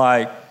nothing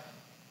like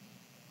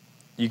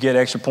you get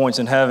extra points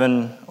in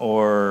heaven,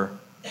 or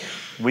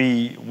if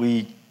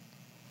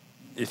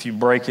you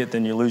break it,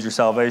 then you lose your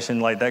salvation,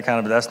 like that kind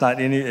of. That's not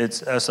any.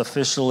 It's us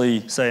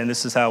officially saying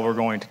this is how we're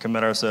going to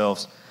commit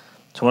ourselves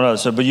to one another.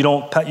 So, but you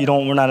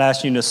don't. We're not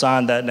asking you to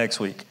sign that next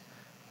week.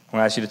 We're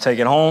going to ask you to take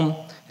it home,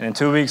 and then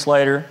 2 weeks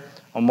later,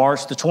 on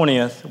March the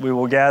 20th, we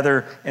will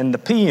gather in the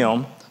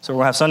PM. So we're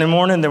going to have Sunday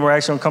morning, then we're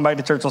actually going to come back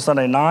to church on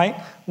Sunday night.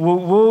 Woo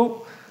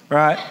woo,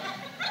 right?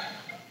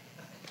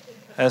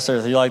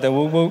 Esther, you like that?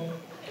 Woo woo.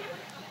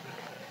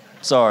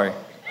 Sorry.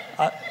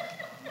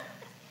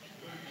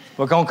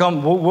 We're going to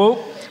come, whoop, whoop.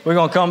 We're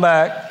going to come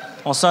back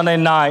on Sunday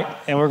night,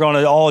 and we're going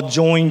to all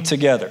join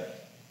together.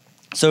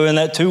 So in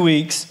that 2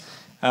 weeks,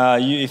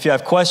 if you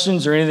have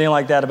questions or anything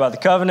like that about the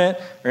covenant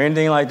or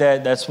anything like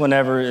that, that's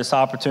whenever it's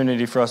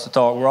opportunity for us to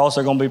talk. We're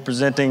also going to be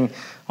presenting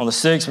on the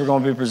 6th, we're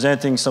going to be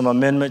presenting some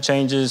amendments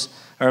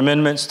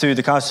to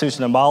the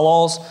Constitution and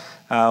bylaws.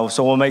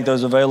 So we'll make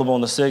those available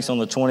on the 6th. On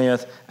the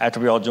 20th, after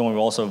we all join,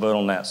 we'll also vote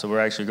on that. So we're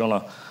actually going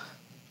to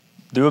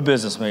do a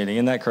business meeting.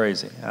 Isn't that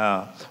crazy?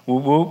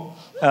 Whoop, whoop.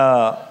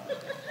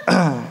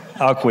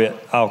 I'll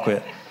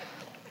quit.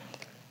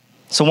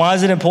 So why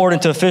is it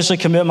important to officially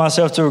commit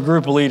myself to a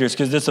group of leaders?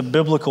 Because it's a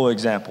biblical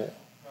example.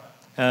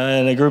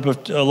 And a group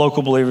of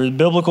local believers,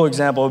 biblical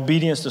example,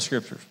 obedience to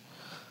Scriptures.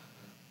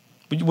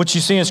 What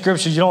you see in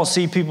Scriptures, you don't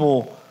see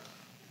people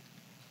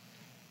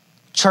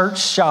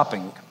church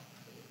shopping.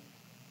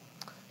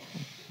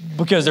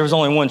 Because there was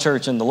only one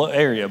church in the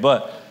area.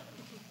 But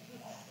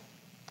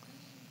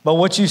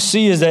what you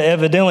see is that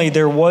evidently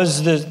there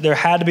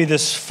had to be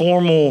this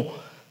formal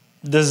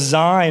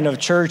design of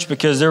church,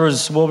 because there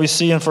was what we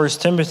see in 1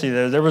 Timothy.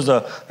 There was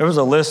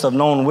a list of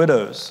known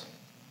widows,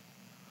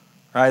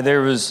 right?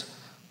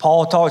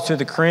 Paul talked to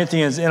the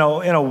Corinthians in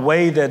a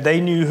way that they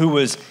knew who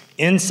was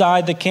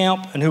inside the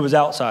camp and who was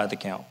outside the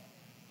camp.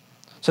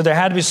 So there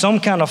had to be some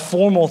kind of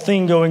formal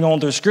thing going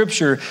on through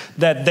Scripture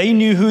that they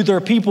knew who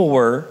their people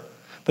were,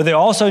 but they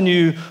also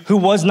knew who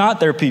was not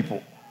their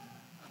people.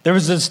 There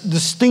was this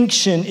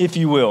distinction, if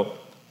you will.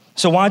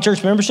 So why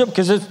church membership?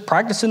 Because it's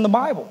practicing the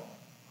Bible.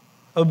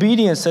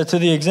 Obedience to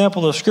the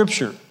example of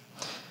Scripture.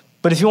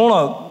 But if you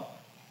want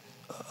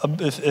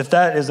to, if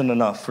that isn't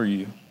enough for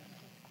you,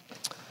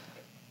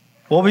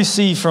 what we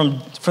see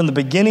from the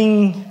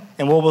beginning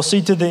and what we'll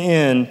see to the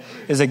end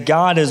is that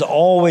God has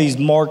always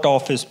marked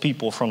off his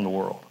people from the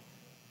world.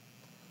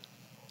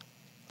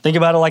 Think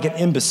about it like an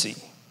embassy.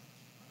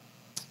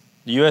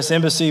 The U.S.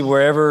 Embassy, in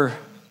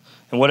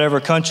whatever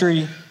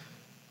country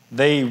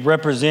they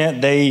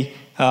represent, they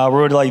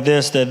wrote it like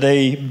this, that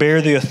they bear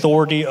the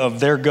authority of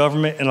their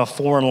government in a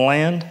foreign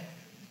land.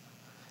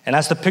 And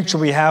that's the picture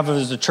we have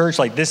as a church.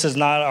 Like, this is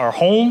not our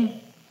home.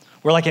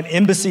 We're like an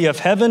embassy of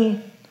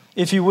heaven,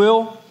 if you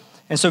will.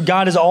 And so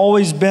God has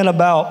always been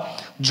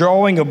about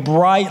drawing a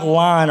bright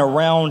line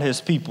around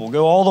his people.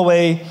 Go all the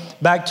way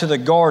back to the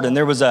garden.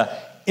 There was a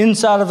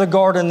inside of the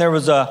garden. There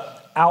was a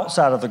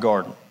outside of the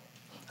garden.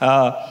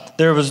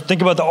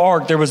 Think about the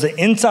ark. There was the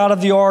inside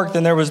of the ark,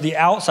 then there was the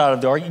outside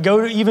of the ark. You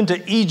go even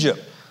to Egypt.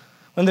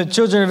 When the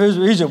children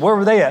of Egypt, where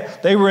were they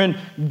at? They were in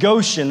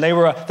Goshen. They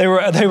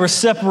were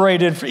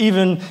separated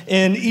even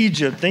in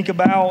Egypt. Think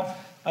about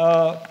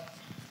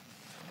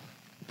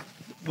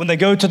when they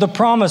go to the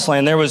promised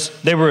land. They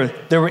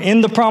were in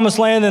the promised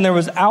land, and there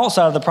was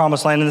outside of the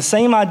promised land. And the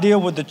same idea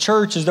with the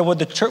church is that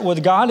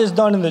what God has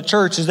done in the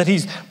church is that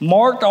he's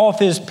marked off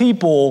his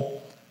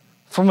people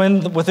from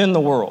within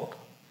the world.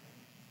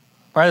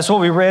 Right? That's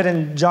what we read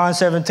in John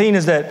 17,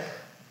 is that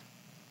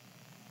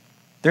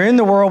they're in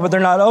the world, but they're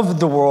not of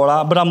the world.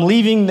 But I'm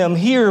leaving them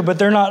here, but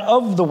they're not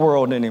of the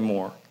world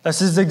anymore. That's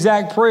his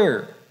exact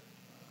prayer.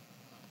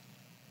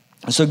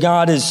 And so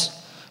God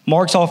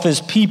marks off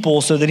his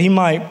people so that he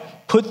might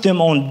put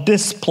them on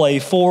display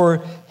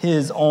for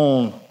his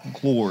own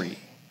glory.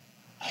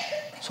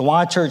 So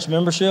why church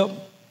membership?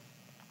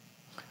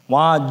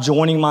 Why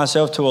joining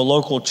myself to a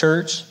local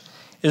church?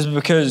 Is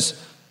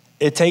because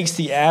it takes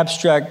the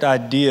abstract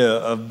idea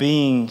of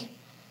being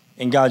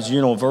in God's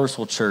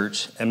universal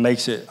church and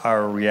makes it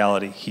our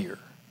reality here.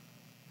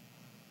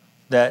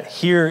 That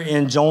here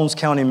in Jones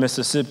County,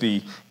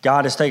 Mississippi,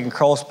 God has taken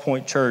Cross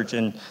Point Church,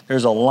 and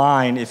there's a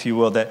line, if you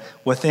will, that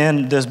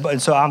within this,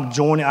 and so I'm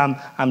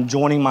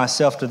joining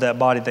myself to that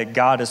body that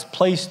God has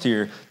placed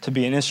here to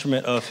be an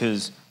instrument of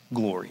his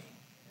glory.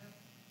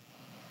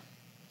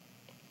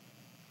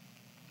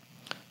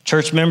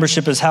 Church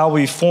membership is how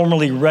we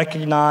formally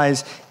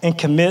recognize and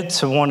commit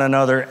to one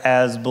another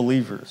as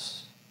believers.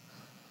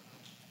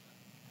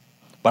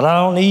 But I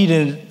don't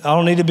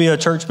need to be a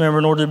church member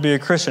in order to be a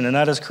Christian, and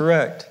that is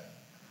correct.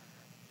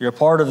 You're a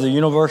part of the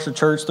universal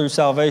church through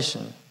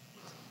salvation.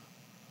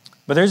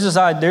 But there's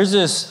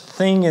this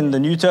thing in the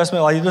New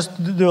Testament, like, let's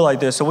do it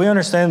like this. So we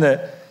understand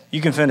that you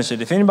can finish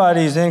it. If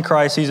anybody is in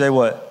Christ, he's a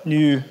what?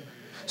 New.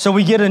 So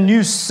we get a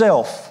new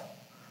self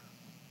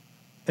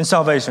in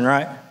salvation,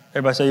 right?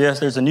 Everybody say yes.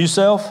 There's a new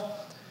self.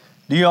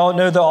 Do you all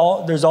know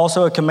that there's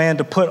also a command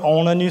to put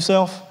on a new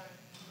self?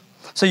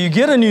 So you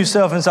get a new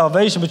self in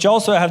salvation, but you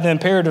also have the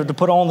imperative to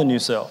put on the new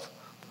self.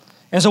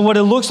 And so what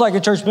it looks like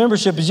in church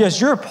membership is,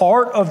 yes, you're a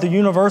part of the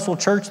universal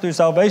church through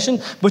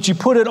salvation, but you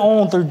put it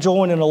on through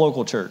joining a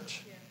local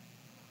church.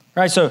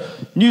 Right? So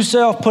new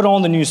self, put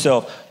on the new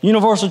self.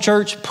 Universal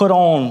church, put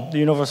on the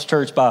universal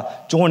church by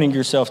joining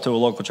yourself to a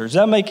local church. Does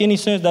that make any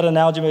sense? That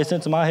analogy made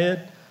sense in my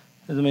head?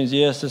 Does it mean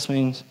yes? This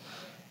means,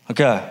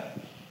 okay.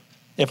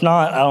 If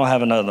not, I don't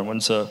have another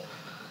one. So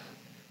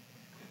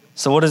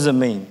what does it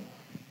mean?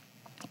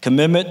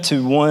 Commitment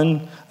to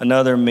one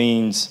another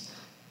means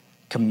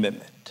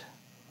commitment.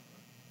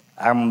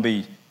 I'm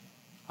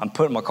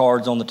putting my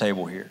cards on the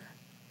table here.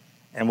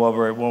 And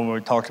when we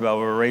talked about,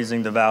 we're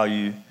raising the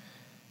value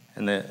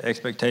and the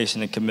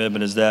expectation and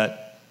commitment is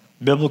that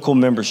biblical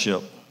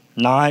membership,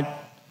 not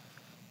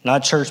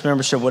church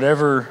membership,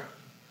 whatever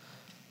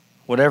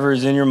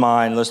is in your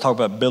mind, let's talk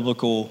about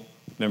biblical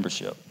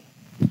membership,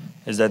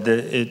 is that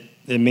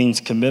it means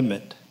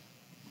commitment.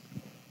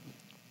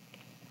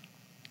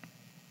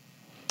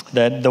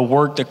 That the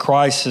work that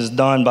Christ has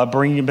done by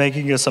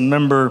making us a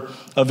member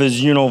of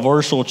his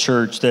universal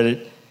church, that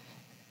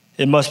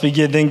it must be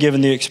then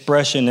given the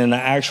expression in an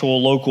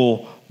actual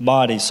local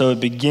body. So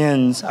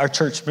our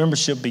church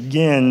membership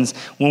begins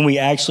when we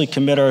actually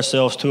commit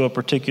ourselves to a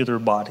particular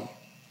body.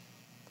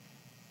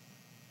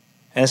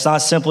 And it's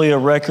not simply a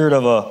record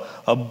of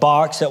a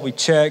box that we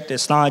checked.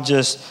 It's not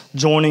just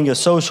joining a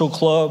social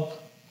club.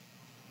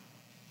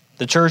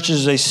 The church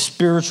is a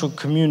spiritual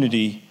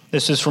community.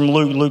 This is from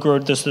Luke. Luke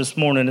wrote this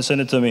morning and sent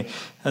it to me.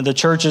 And the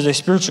church is a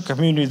spiritual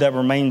community that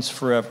remains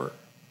forever.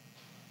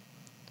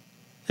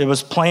 It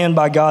was planned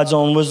by God's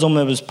own wisdom.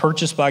 It was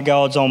purchased by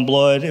God's own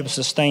blood. It was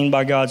sustained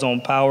by God's own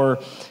power.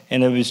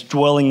 And it was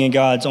dwelling in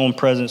God's own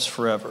presence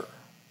forever.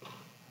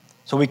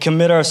 So we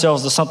commit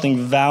ourselves to something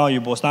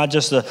valuable. It's not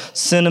just a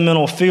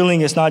sentimental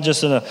feeling. It's not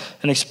just an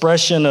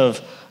expression of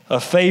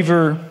a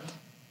favor.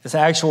 It's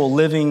actual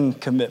living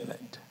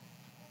commitment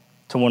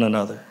to one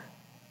another.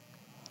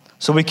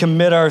 So we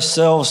commit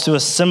ourselves to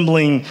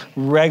assembling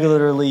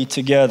regularly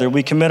together.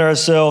 We commit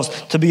ourselves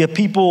to be a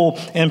people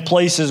and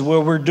places where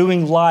we're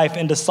doing life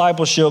and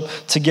discipleship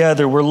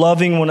together. We're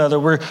loving one another.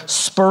 We're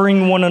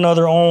spurring one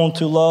another on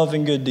to love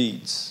and good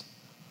deeds.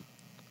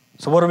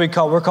 So what do we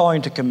call? We're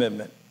calling to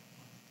commitment.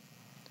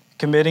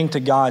 Committing to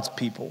God's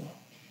people.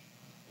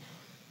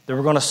 That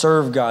we're going to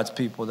serve God's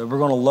people. That we're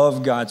going to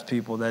love God's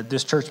people. That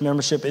this church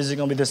membership isn't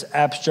going to be this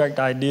abstract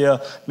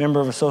idea, member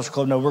of a social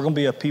club. No, we're going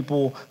to be a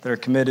people that are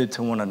committed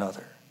to one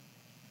another.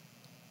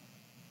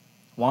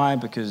 Why?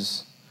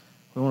 Because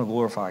we want to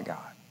glorify God.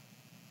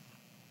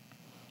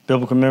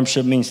 Biblical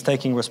membership means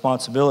taking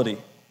responsibility.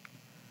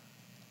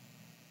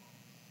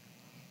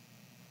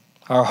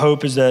 Our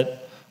hope is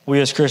that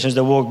we as Christians,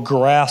 that we'll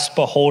grasp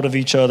a hold of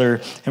each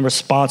other in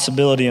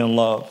responsibility and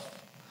love.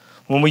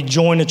 When we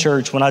join a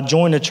church, when I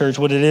join a church,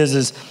 what it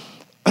is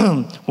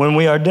when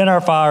we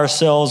identify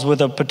ourselves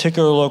with a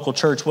particular local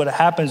church, what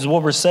happens is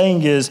what we're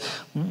saying is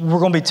we're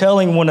going to be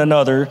telling one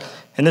another,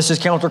 and this is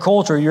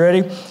counterculture, you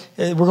ready?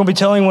 We're going to be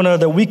telling one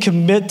another that we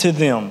commit to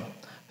them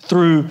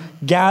through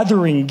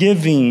gathering,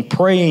 giving,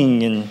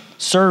 praying, and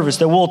service,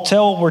 that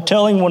we're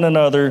telling one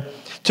another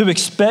to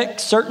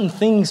expect certain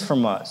things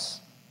from us.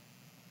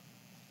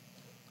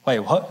 Wait,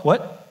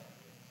 what?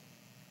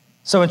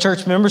 So in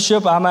church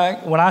membership,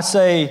 when I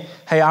say,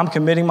 hey, I'm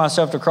committing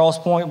myself to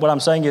Crosspoint, what I'm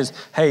saying is,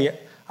 hey,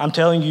 I'm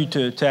telling you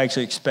to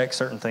actually expect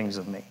certain things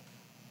of me.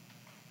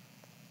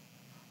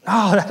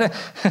 No,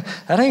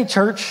 that ain't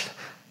church.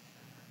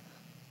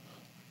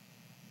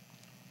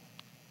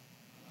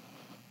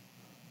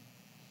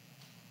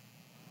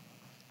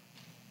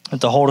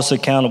 And to hold us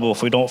accountable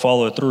if we don't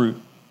follow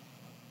through.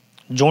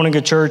 Joining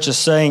a church is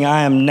saying,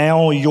 I am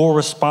now your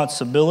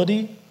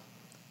responsibility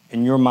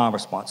and you're my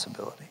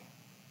responsibility.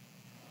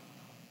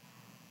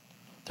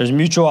 There's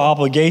mutual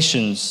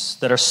obligations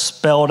that are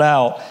spelled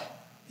out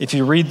if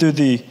you read through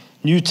the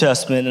New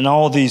Testament and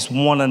all these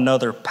one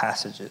another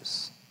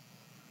passages,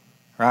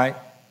 right?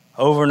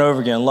 Over and over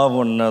again, love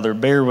one another,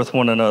 bear with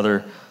one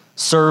another,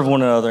 serve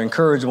one another,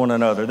 encourage one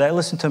another.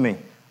 Listen to me,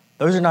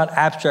 those are not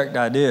abstract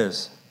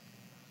ideas.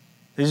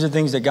 These are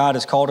things that God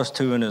has called us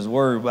to in his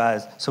word.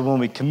 So when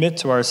we commit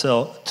to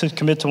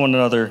one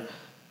another,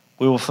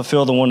 we will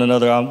fulfill the one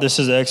another. This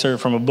is an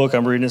excerpt from a book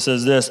I'm reading. It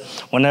says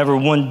this: whenever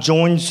one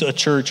joins a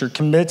church or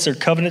commits or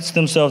covenants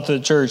themselves to the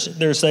church,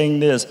 they're saying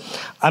this: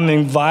 I'm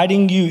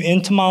inviting you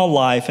into my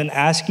life and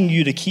asking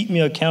you to keep me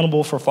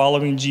accountable for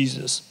following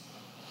Jesus.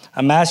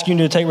 I'm asking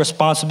you to take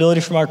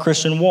responsibility for my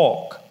Christian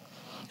walk.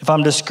 If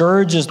I'm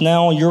discouraged, it's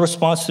now your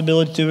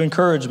responsibility to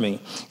encourage me.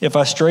 If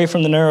I stray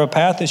from the narrow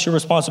path, it's your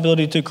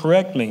responsibility to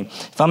correct me.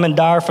 If I'm in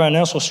dire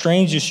financial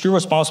strains, it's your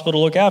responsibility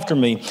to look after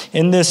me.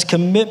 And this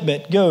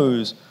commitment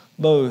goes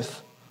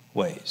both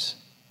ways.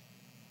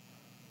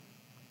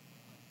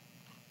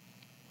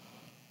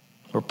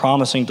 We're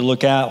promising to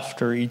look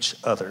after each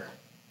other.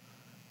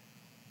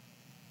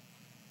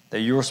 That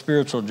your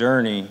spiritual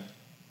journey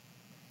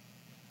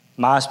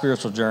my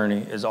spiritual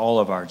journey is all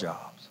of our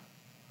jobs.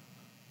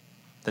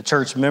 The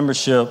church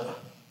membership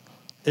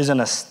isn't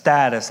a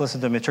status. Listen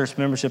to me, church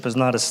membership is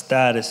not a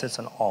status, it's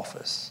an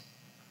office.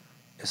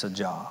 It's a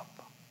job.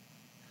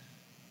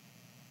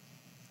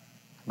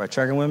 Everybody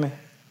tracking with me?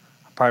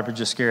 I probably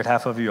just scared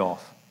half of you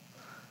off.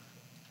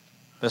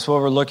 That's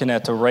what we're looking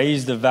at, to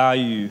raise the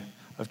value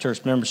of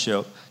church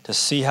membership, to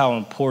see how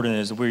important it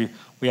is. We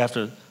have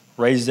to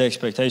raise the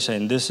expectation.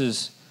 And this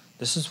is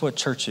what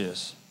church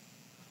is.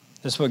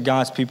 This is what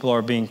God's people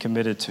are being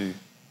committed to.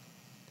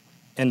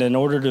 And in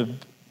order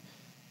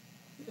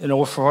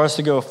for us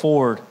to go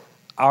forward,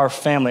 our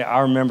family,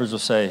 our members will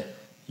say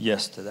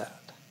yes to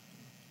that.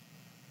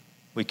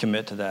 We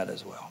commit to that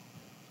as well.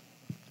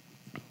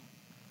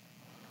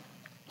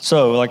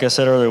 So, like I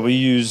said earlier, we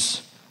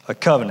use a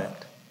covenant.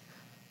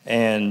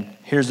 And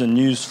here's the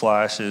news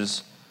flash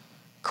is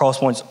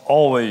Crosspoint's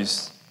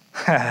always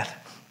had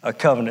a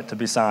covenant to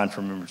be signed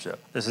for membership.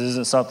 This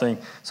isn't something,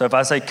 so if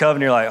I say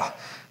covenant, you're like, oh,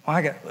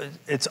 my God,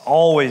 it's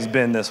always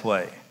been this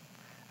way.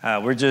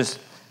 We're just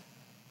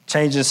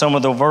changing some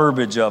of the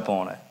verbiage up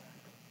on it.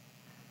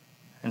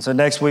 And so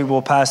next week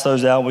we'll pass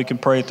those out. We can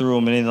pray through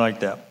them and anything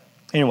like that.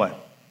 Anyway,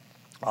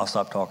 I'll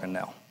stop talking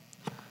now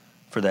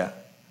for that.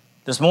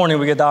 This morning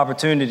we get the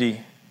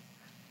opportunity.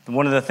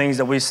 One of the things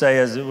that we say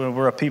is that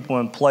we're a people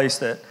in place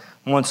that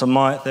once a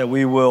month that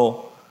we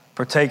will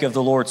partake of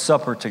the Lord's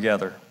Supper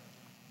together.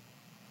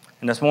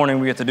 And this morning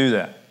we get to do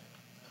that.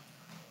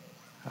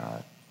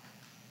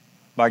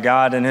 By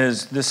God and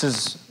there's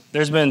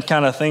been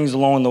kind of things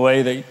along the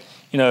way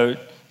that,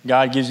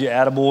 God gives you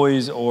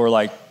attaboys or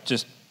like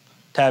just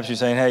taps you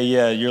saying, hey,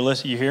 yeah, you're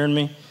listening, you hearing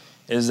me?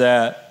 Is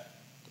that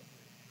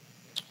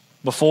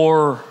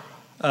before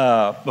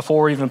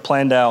we even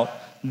planned out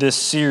this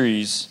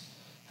series,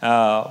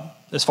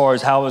 as far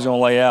as how it was going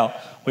to lay out,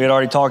 we had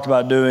already talked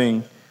about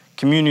doing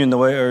communion the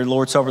way, or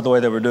Lord's Supper the way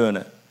that we're doing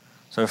it.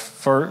 So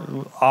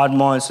for odd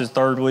months is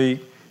third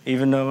week,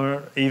 even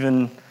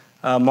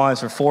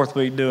months are fourth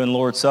week doing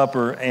Lord's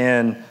Supper,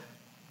 and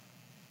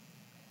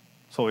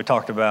that's what we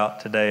talked about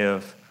today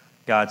of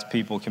God's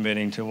people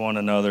committing to one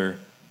another,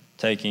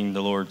 taking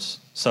the Lord's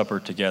Supper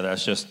together.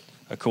 That's just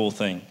a cool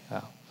thing.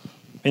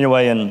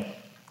 Anyway, in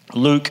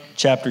Luke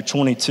chapter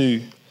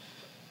 22,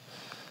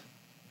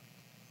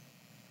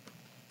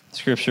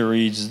 Scripture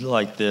reads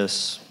like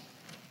this.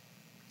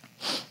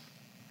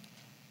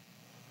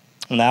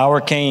 When the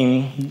hour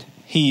came,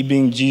 he,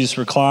 being Jesus,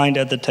 reclined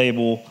at the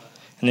table,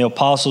 and the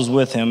apostles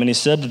with him. And he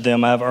said to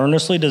them, I have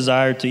earnestly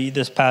desired to eat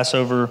this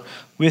Passover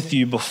with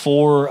you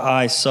before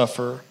I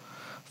suffer.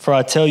 For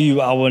I tell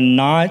you, I will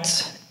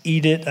not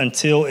eat it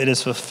until it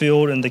is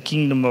fulfilled in the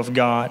kingdom of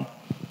God.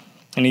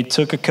 And he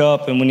took a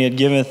cup, and when he had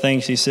given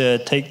thanks, he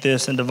said, take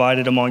this and divide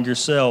it among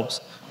yourselves.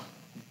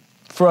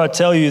 For I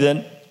tell you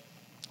that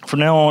from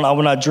now on, I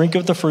will not drink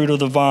of the fruit of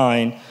the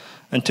vine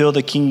until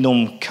the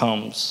kingdom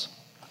comes.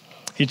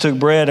 He took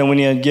bread, and when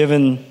he had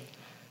given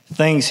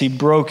thanks, he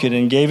broke it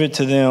and gave it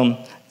to them,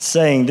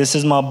 saying, this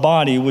is my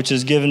body, which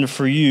is given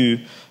for you.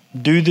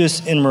 Do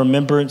this in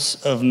remembrance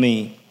of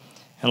me.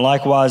 And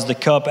likewise the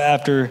cup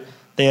after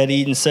they had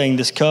eaten, saying,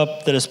 this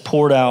cup that is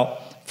poured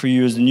out for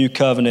you is the new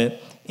covenant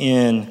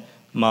in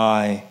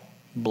my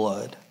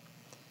blood.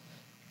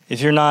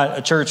 If you're not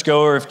a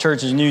churchgoer, if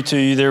church is new to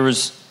you, there are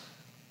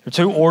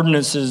two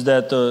ordinances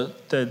that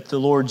the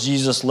Lord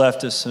Jesus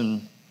left us,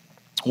 and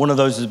one of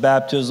those is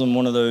baptism,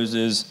 one of those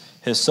is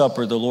his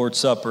supper, the Lord's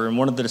Supper. And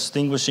one of the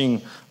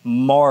distinguishing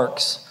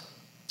marks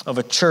of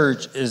a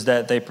church is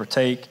that they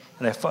partake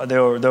and they're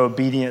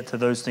obedient to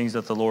those things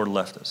that the Lord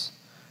left us.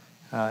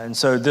 And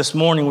so this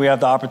morning we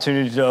have the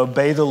opportunity to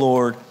obey the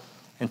Lord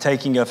in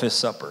taking of his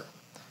supper.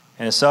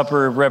 And his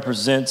supper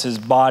represents his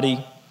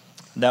body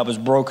that was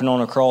broken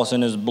on a cross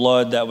and his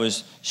blood that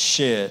was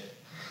shed.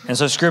 And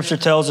so Scripture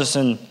tells us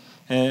in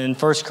 1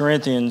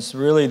 Corinthians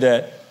really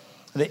that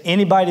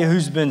anybody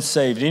who's been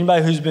saved,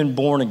 anybody who's been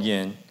born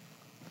again,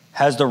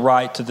 has the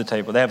right to the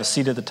table. They have a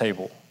seat at the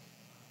table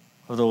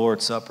of the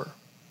Lord's Supper.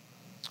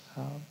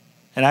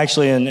 And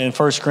actually in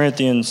 1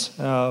 Corinthians,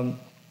 I'm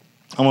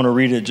going to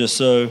read it just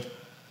so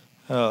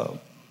I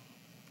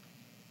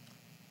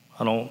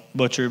don't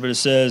butcher it, but it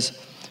says,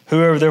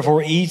 whoever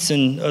therefore eats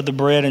of the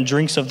bread and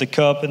drinks of the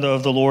cup and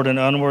of the Lord in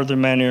an unworthy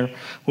manner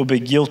will be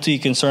guilty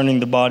concerning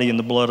the body and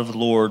the blood of the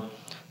Lord.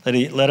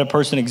 Let a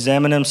person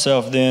examine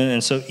himself then,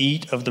 and so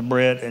eat of the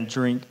bread and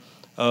drink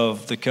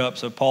of the cup.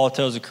 So Paul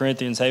tells the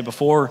Corinthians, hey,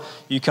 before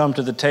you come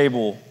to the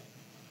table,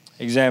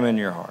 examine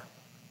your heart.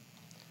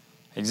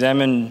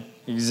 Examine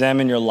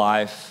your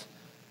life.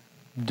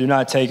 Do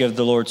not take of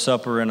the Lord's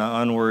Supper in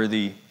an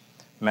unworthy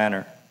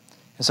manner.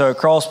 And so at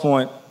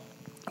Crosspoint,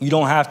 you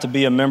don't have to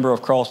be a member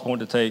of Crosspoint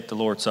to take the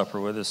Lord's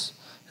Supper with us,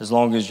 as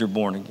long as you're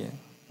born again,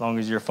 as long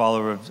as you're a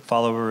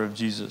follower of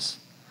Jesus.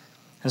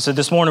 And so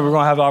this morning we're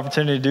going to have the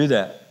opportunity to do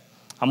that.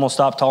 I'm going to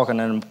stop talking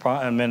in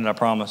a minute, I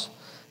promise.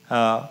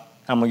 I'm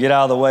going to get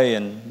out of the way,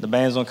 and the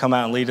band's going to come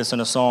out and lead us in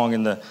a song,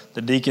 and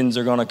the deacons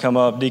are going to come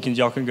up. Deacons,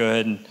 y'all can go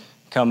ahead and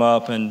come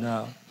up, and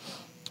we're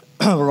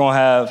going to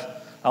have,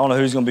 I don't know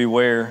who's going to be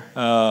where.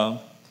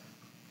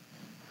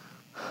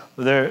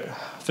 there,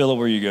 Philip,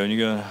 where you going? You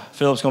go.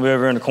 Philip's going to be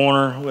over in the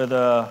corner with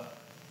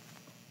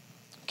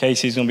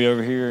Casey's going to be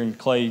over here, and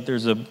Clay,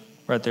 there's a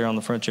right there on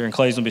the front chair, and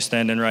Clay's going to be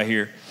standing right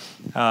here.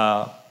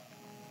 And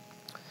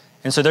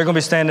so they're going to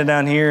be standing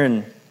down here,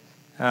 and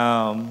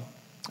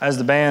as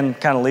the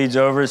band kind of leads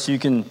over us, you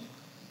can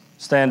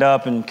stand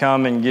up and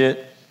come and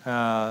get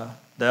the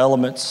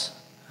elements,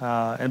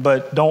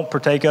 but don't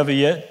partake of it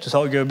yet. Just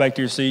go back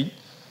to your seat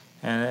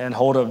and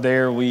hold up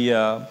there. We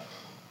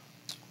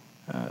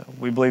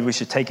believe we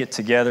should take it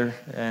together.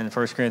 And in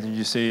 1 Corinthians,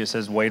 you see it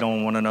says, wait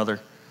on one another.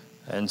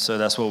 And so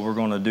that's what we're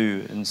going to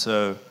do. And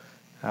so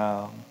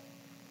I'm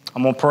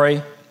going to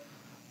pray.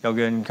 Y'all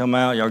good and come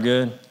out? Y'all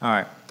good? All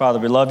right. Father,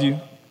 we love you.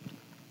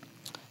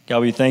 God,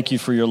 we thank you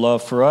for your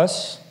love for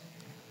us.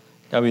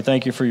 God, we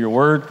thank you for your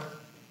word.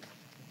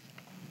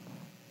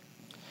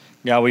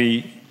 God,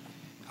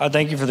 I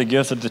thank you for the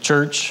gift of the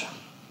church.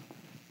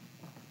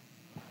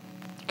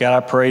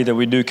 God, I pray that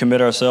we do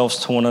commit ourselves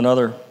to one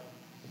another.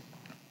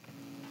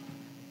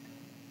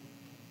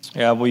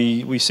 God,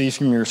 we see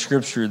from your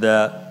scripture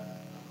that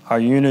our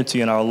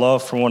unity and our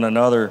love for one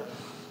another,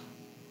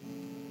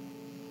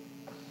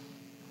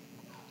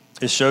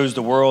 it shows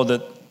the world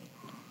that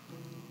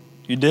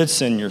you did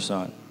send your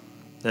son,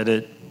 that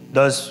it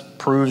does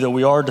prove that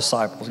we are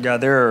disciples.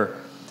 God, there are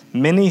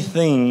many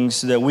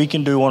things that we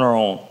can do on our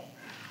own.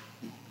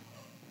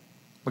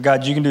 But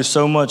God, you can do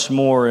so much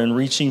more in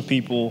reaching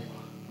people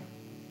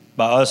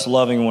by us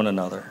loving one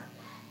another.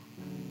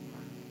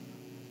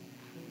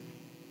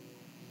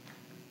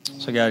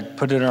 So God,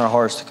 put it in our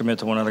hearts to commit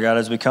to one another. God,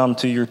 as we come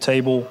to your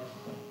table,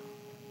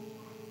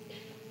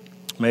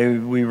 may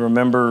we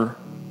remember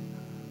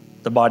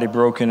the body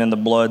broken and the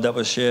blood that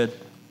was shed.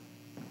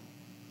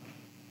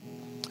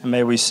 And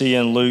may we see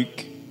in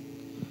Luke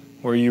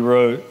where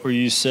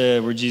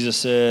Jesus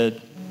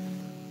said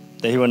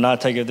that he would not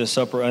take of this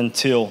supper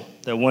until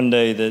that one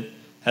day, that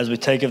as we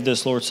take of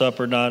this Lord's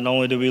Supper, not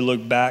only do we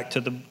look back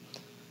to the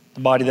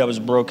body that was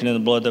broken and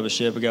the blood that was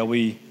shed, but God,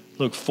 we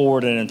look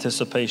forward in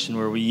anticipation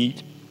where we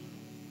eat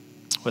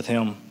with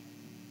him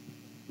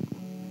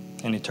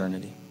in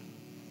eternity.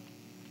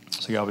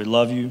 So God, we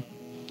love you.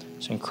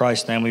 So in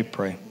Christ's name we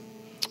pray.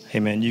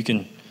 Amen. You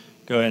can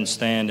go ahead and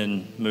stand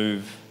and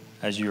move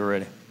as you are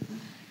ready.